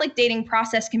 the Catholic dating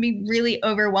process can be really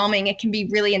overwhelming. It can be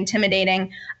really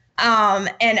intimidating.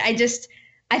 And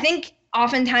I think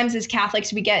oftentimes as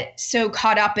Catholics, we get so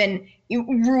caught up in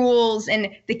rules and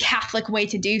the Catholic way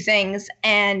to do things,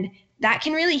 and that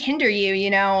can really hinder you.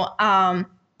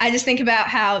 I just think about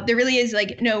how there really is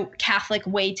like no Catholic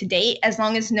way to date as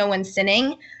long as no one's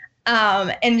sinning.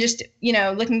 And just,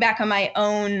 looking back on my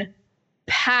own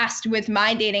past with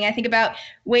my dating, I think about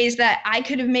ways that I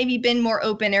could have maybe been more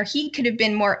open, or he could have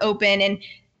been more open. And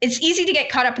it's easy to get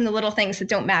caught up in the little things that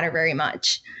don't matter very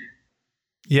much.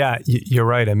 Yeah, you're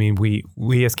right. I mean, we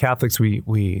as Catholics, we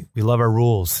love our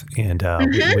rules, and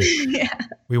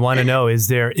we want to know, is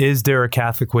there a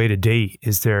Catholic way to date?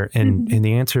 Is there? And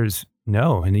the answer is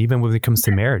no. And even when it comes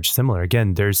to marriage, similar.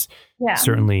 Again, there's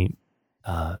certainly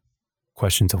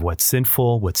questions of what's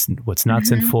sinful, what's not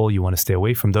sinful. You want to stay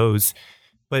away from those.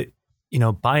 But,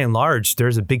 by and large,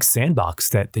 there's a big sandbox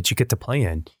that you get to play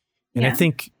in. And I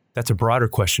think that's a broader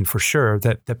question for sure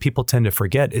that people tend to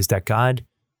forget, is that God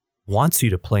wants you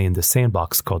to play in the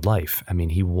sandbox called life. I mean,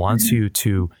 he wants you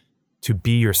to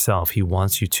be yourself. He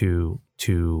wants you to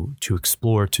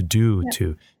explore, to do,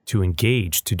 to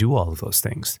engage, to do all of those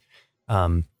things.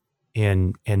 And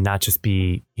not just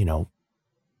be,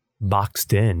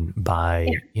 boxed in by,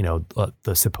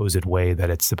 the supposed way that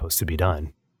it's supposed to be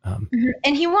done.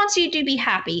 And he wants you to be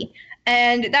happy.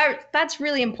 And that's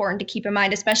really important to keep in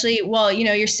mind, especially,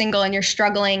 you're single and you're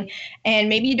struggling and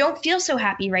maybe you don't feel so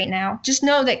happy right now. Just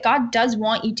know that God does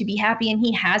want you to be happy, and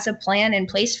he has a plan in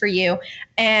place for you.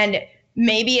 And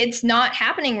maybe it's not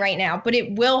happening right now, but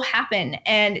it will happen.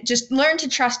 And just learn to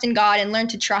trust in God and learn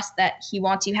to trust that he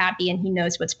wants you happy and he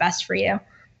knows what's best for you.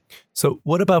 So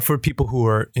what about for people who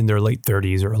are in their late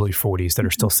 30s or early 40s that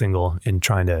are still single and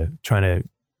trying to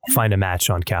find a match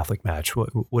on Catholic Match?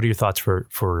 What are your thoughts for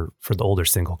the older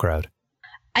single crowd?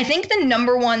 I think the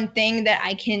number one thing that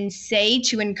I can say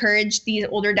to encourage these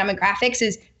older demographics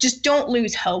is just don't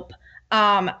lose hope.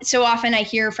 So often I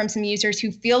hear from some users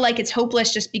who feel like it's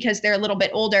hopeless just because they're a little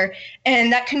bit older,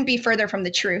 and that couldn't be further from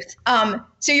the truth.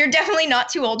 So you're definitely not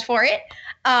too old for it.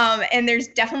 And there's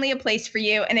definitely a place for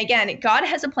you. And again, God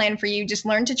has a plan for you. Just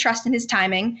learn to trust in his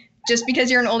timing. Just because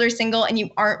you're an older single and you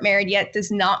aren't married yet does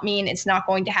not mean it's not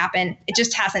going to happen. It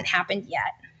just hasn't happened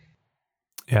yet.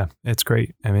 Yeah, it's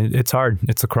great. I mean, it's hard.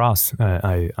 It's a cross.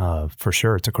 For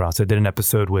sure, it's a cross. I did an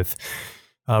episode with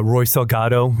Roy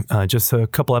Salgado just a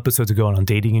couple episodes ago on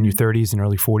dating in your 30s and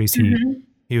early 40s.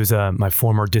 He was my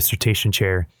former dissertation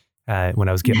chair when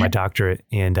I was getting my doctorate,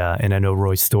 and I know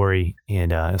Roy's story,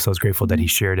 and so I was grateful that he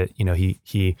shared it.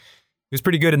 He was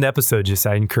pretty good in the episode. Just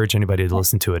I encourage anybody to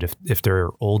listen to it if they're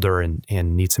older and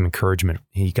need some encouragement.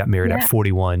 He got married at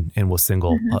 41 and was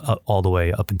single all the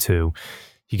way up until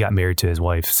he got married to his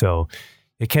wife. So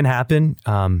it can happen.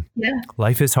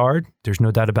 Life is hard. There's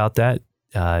no doubt about that.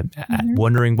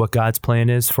 Wondering what God's plan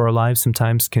is for our lives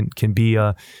sometimes can be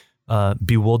a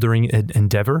bewildering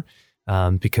endeavor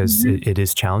because it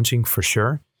is challenging for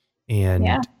sure. And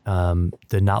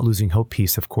the not losing hope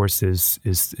piece, of course, is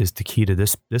the key to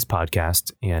this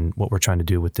podcast and what we're trying to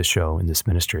do with this show and this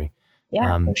ministry.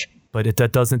 For sure. But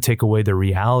that doesn't take away the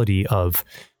reality of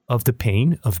the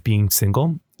pain of being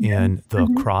single and the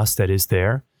cross that is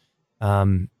there.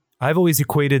 I've always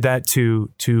equated that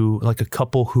to like a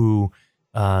couple who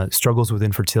struggles with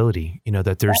infertility.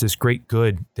 That there's this great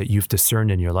good that you've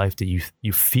discerned in your life that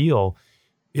you feel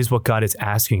is what God is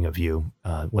asking of you,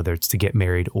 whether it's to get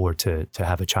married or to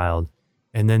have a child.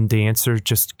 And then the answer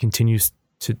just continues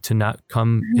to not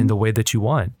come in the way that you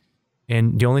want.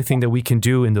 And the only thing that we can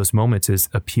do in those moments is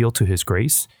appeal to his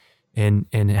grace and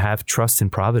have trust in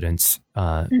providence,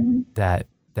 that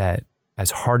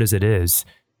as hard as it is,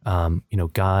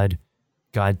 God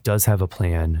does have a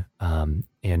plan,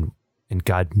 and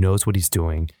God knows what he's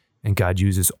doing, and God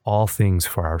uses all things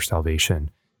for our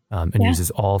salvation. And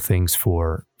uses all things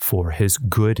for his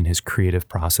good and his creative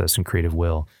process and creative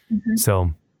will.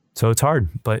 So it's hard,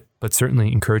 but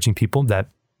certainly encouraging people that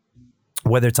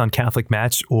whether it's on Catholic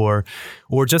Match or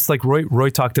just like Roy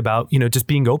talked about, just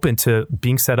being open to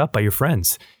being set up by your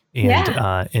friends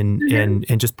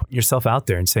and just putting yourself out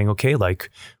there and saying, okay, like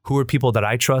who are people that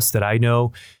I trust, that I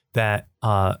know that,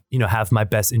 have my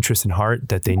best interest in heart,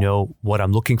 that they know what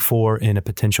I'm looking for in a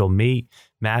potential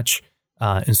match.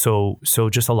 And so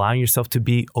just allowing yourself to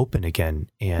be open again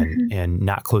and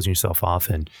not closing yourself off.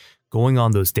 And going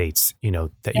on those dates,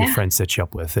 that your friends set you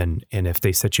up with. And if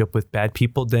they set you up with bad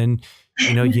people, then,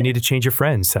 you need to change your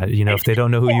friends, if they don't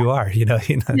know who you are,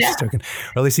 just joking.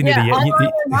 Or at least you need to,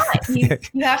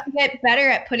 you have to get better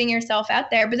at putting yourself out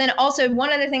there. But then also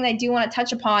one other thing I do want to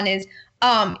touch upon is,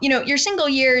 your single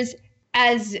years,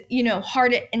 as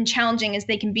hard and challenging as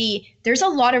they can be, there's a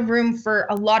lot of room for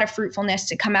a lot of fruitfulness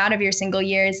to come out of your single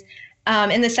years.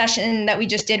 In the session that we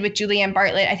just did with Julianne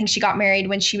Bartlett, I think she got married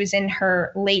when she was in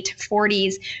her late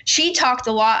 40s. She talked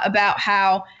a lot about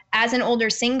how as an older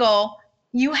single,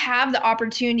 you have the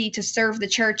opportunity to serve the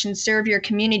church and serve your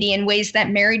community in ways that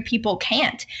married people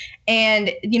can't.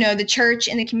 And, the church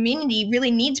and the community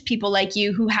really needs people like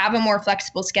you who have a more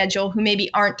flexible schedule, who maybe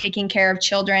aren't taking care of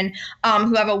children,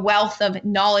 who have a wealth of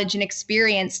knowledge and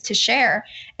experience to share.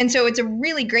 And so it's a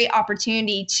really great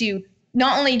opportunity to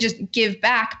not only just give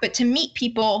back, but to meet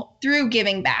people through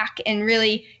giving back and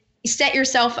really set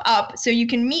yourself up so you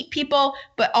can meet people,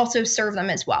 but also serve them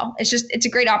as well. It's a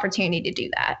great opportunity to do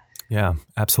that. Yeah,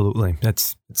 absolutely.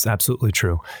 It's absolutely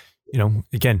true.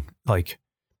 Again, like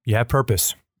you have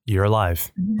purpose, you're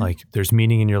alive, like there's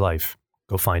meaning in your life,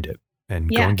 go find it and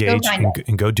go engage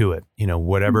and go do it,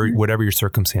 whatever your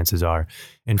circumstances are.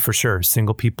 And for sure,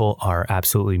 single people are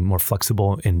absolutely more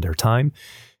flexible in their time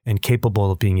and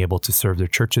capable of being able to serve their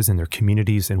churches and their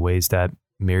communities in ways that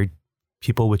married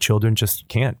people with children just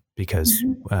can't, because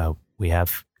we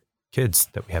have kids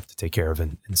that we have to take care of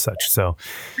and such. So,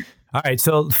 all right.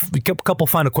 So a couple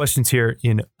final questions here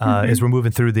as we're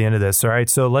moving through the end of this. All right.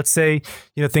 So let's say,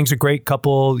 things are great.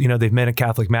 Couple, they've met a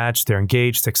Catholic match, they're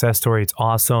engaged, success story. It's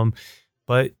awesome.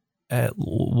 But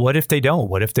what if they don't?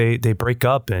 What if they break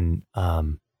up? And, how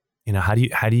do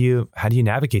you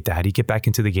navigate that? How do you get back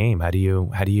into the game? How do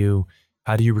you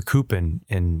recoup and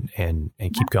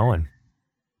keep going?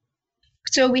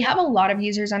 So we have a lot of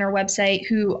users on our website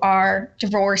who are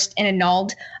divorced and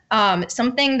annulled.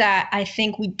 Something that I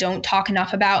think we don't talk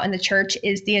enough about in the church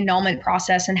is the annulment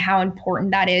process and how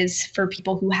important that is for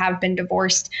people who have been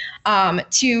divorced,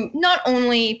 to not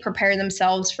only prepare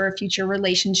themselves for a future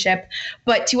relationship,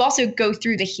 but to also go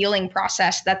through the healing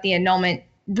process that the annulment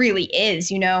really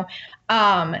is.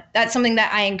 That's something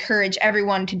that I encourage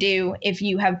everyone to do. If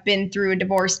you have been through a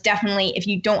divorce, definitely, if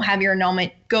you don't have your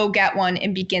annulment, go get one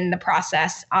and begin the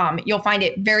process. You'll find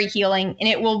it very healing, and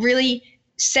it will really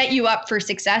set you up for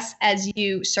success as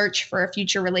you search for a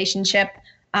future relationship.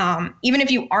 Even if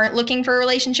you aren't looking for a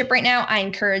relationship right now, I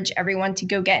encourage everyone to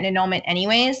go get an annulment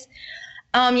anyways.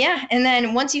 And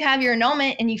then once you have your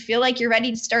annulment and you feel like you're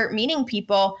ready to start meeting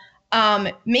people,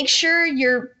 make sure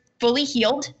you're fully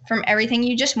healed from everything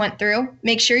you just went through.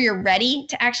 Make sure you're ready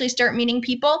to actually start meeting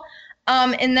people,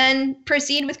 and then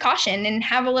proceed with caution and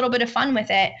have a little bit of fun with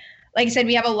it. Like I said,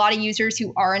 we have a lot of users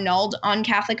who are annulled on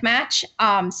Catholic Match,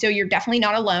 so you're definitely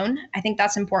not alone. I think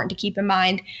that's important to keep in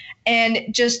mind, and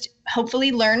just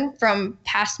hopefully learn from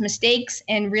past mistakes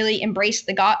and really embrace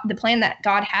the plan that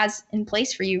God has in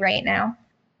place for you right now.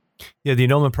 Yeah, the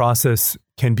annulment process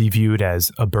can be viewed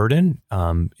as a burden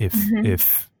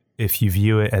if you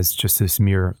view it as just this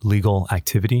mere legal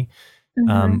activity,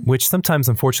 which sometimes,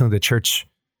 unfortunately, the church,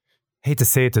 I hate to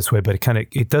say it this way, but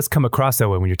it does come across that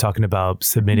way when you're talking about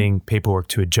submitting paperwork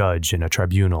to a judge in a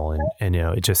tribunal, and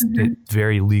it's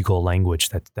very legal language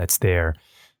that's there,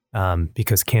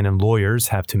 because canon lawyers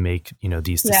have to make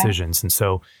these decisions, and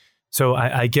so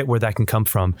I get where that can come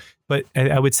from, but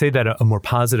I would say that a more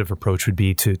positive approach would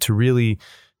be to really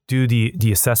do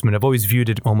the assessment. I've always viewed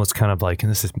it almost kind of like,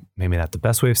 and this is maybe not the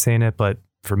best way of saying it, but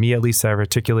for me at least, I've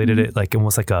articulated it like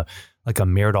almost like a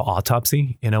marital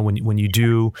autopsy. When you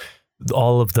do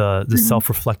all of the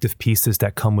self-reflective pieces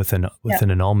that come with an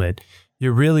annulment,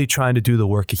 you're really trying to do the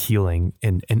work of healing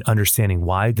and understanding,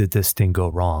 why did this thing go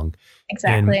wrong?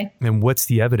 Exactly. And what's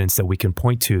the evidence that we can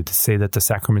point to say that the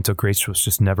sacrament of grace was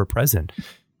just never present?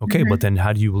 Okay, but then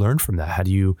how do you learn from that? How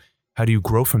do you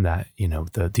grow from that?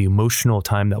 The emotional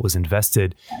time that was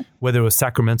invested, whether it was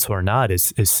sacramental or not,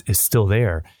 is still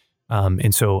there.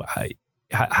 And so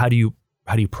how do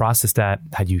you process that?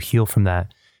 How do you heal from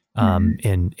that?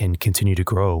 And continue to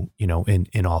grow,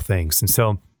 in all things. And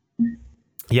so,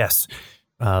 yes,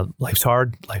 life's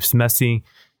hard, life's messy.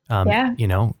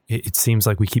 It seems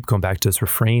like we keep going back to this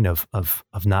refrain of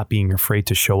not being afraid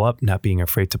to show up, not being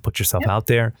afraid to put yourself out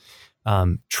there.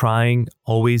 Trying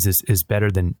always is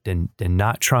better than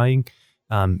not trying.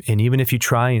 And even if you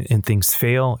try and things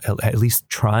fail, at least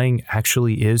trying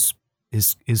actually is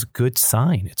a good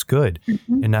sign. It's good.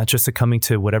 And not just succumbing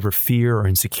to whatever fear or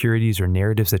insecurities or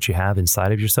narratives that you have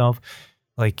inside of yourself.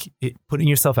 Putting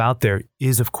yourself out there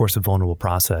is, of course, a vulnerable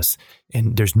process.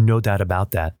 And there's no doubt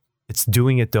about that. It's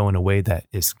doing it though in a way that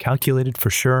is calculated for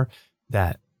sure,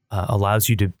 that allows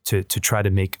you to try to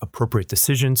make appropriate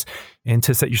decisions and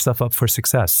to set yourself up for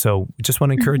success. So we just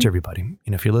want to encourage everybody,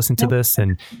 if you're listening to this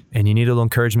and you need a little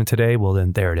encouragement today, well,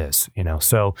 then there it is,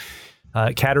 So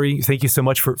Kateri, thank you so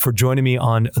much for joining me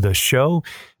on the show.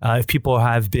 If people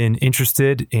have been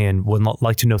interested and would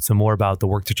like to know some more about the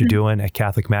work that you're doing at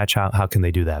Catholic Match, how can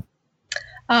they do that?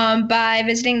 By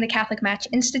visiting the Catholic Match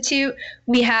Institute.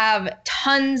 We have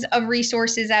tons of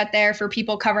resources out there for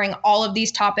people covering all of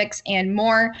these topics and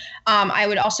more. I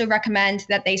would also recommend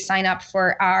that they sign up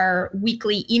for our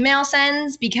weekly email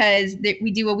sends, because we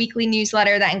do a weekly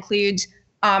newsletter that includes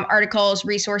articles,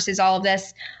 resources, all of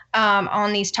this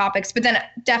on these topics. But then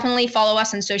definitely follow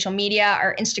us on social media.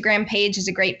 Our Instagram page is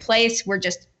a great place. We're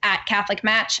just at Catholic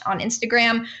Match on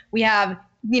Instagram. We have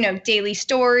daily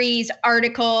stories,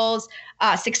 articles,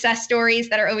 success stories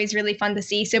that are always really fun to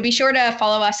see. So be sure to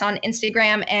follow us on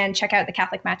Instagram and check out the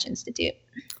Catholic Match Institute.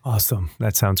 Awesome.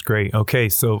 That sounds great. Okay.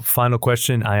 So final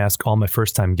question I ask all my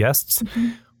first-time guests.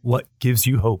 What gives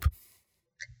you hope?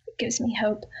 What gives me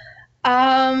hope?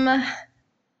 I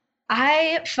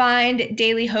find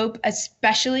daily hope,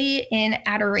 especially in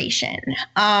adoration.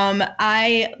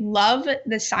 I love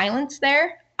the silence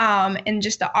there and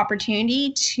just the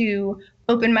opportunity to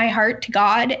open my heart to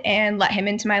God and let him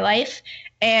into my life.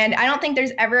 And I don't think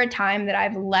there's ever a time that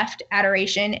I've left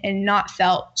adoration and not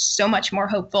felt so much more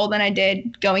hopeful than I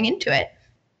did going into it.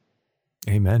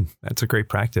 Amen. That's a great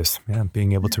practice. Yeah,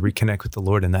 being able to reconnect with the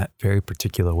Lord in that very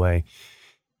particular way.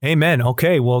 Amen.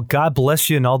 Okay. Well, God bless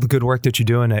you and all the good work that you're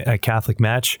doing at Catholic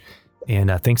Match. And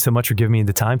thanks so much for giving me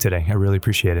the time today. I really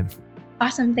appreciate it.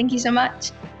 Awesome. Thank you so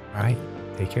much. All right.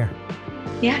 Take care.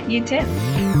 Yeah, you too.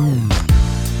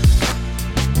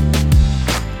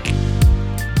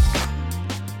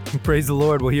 Praise the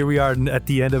Lord. Well, here we are at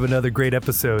the end of another great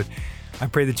episode. I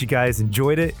pray that you guys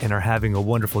enjoyed it and are having a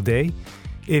wonderful day.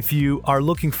 If you are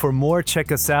looking for more,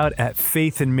 check us out at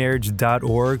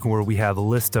faithandmarriage.org, where we have a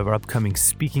list of our upcoming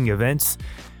speaking events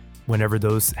whenever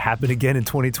those happen again in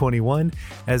 2021,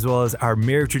 as well as our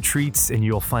marriage retreats. And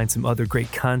you'll find some other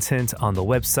great content on the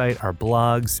website, our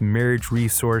blogs, marriage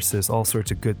resources, all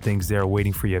sorts of good things there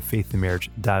waiting for you at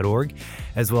faithandmarriage.org,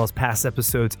 as well as past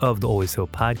episodes of the Always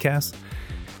Hope podcast.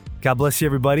 God bless you,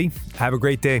 everybody. Have a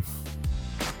great day.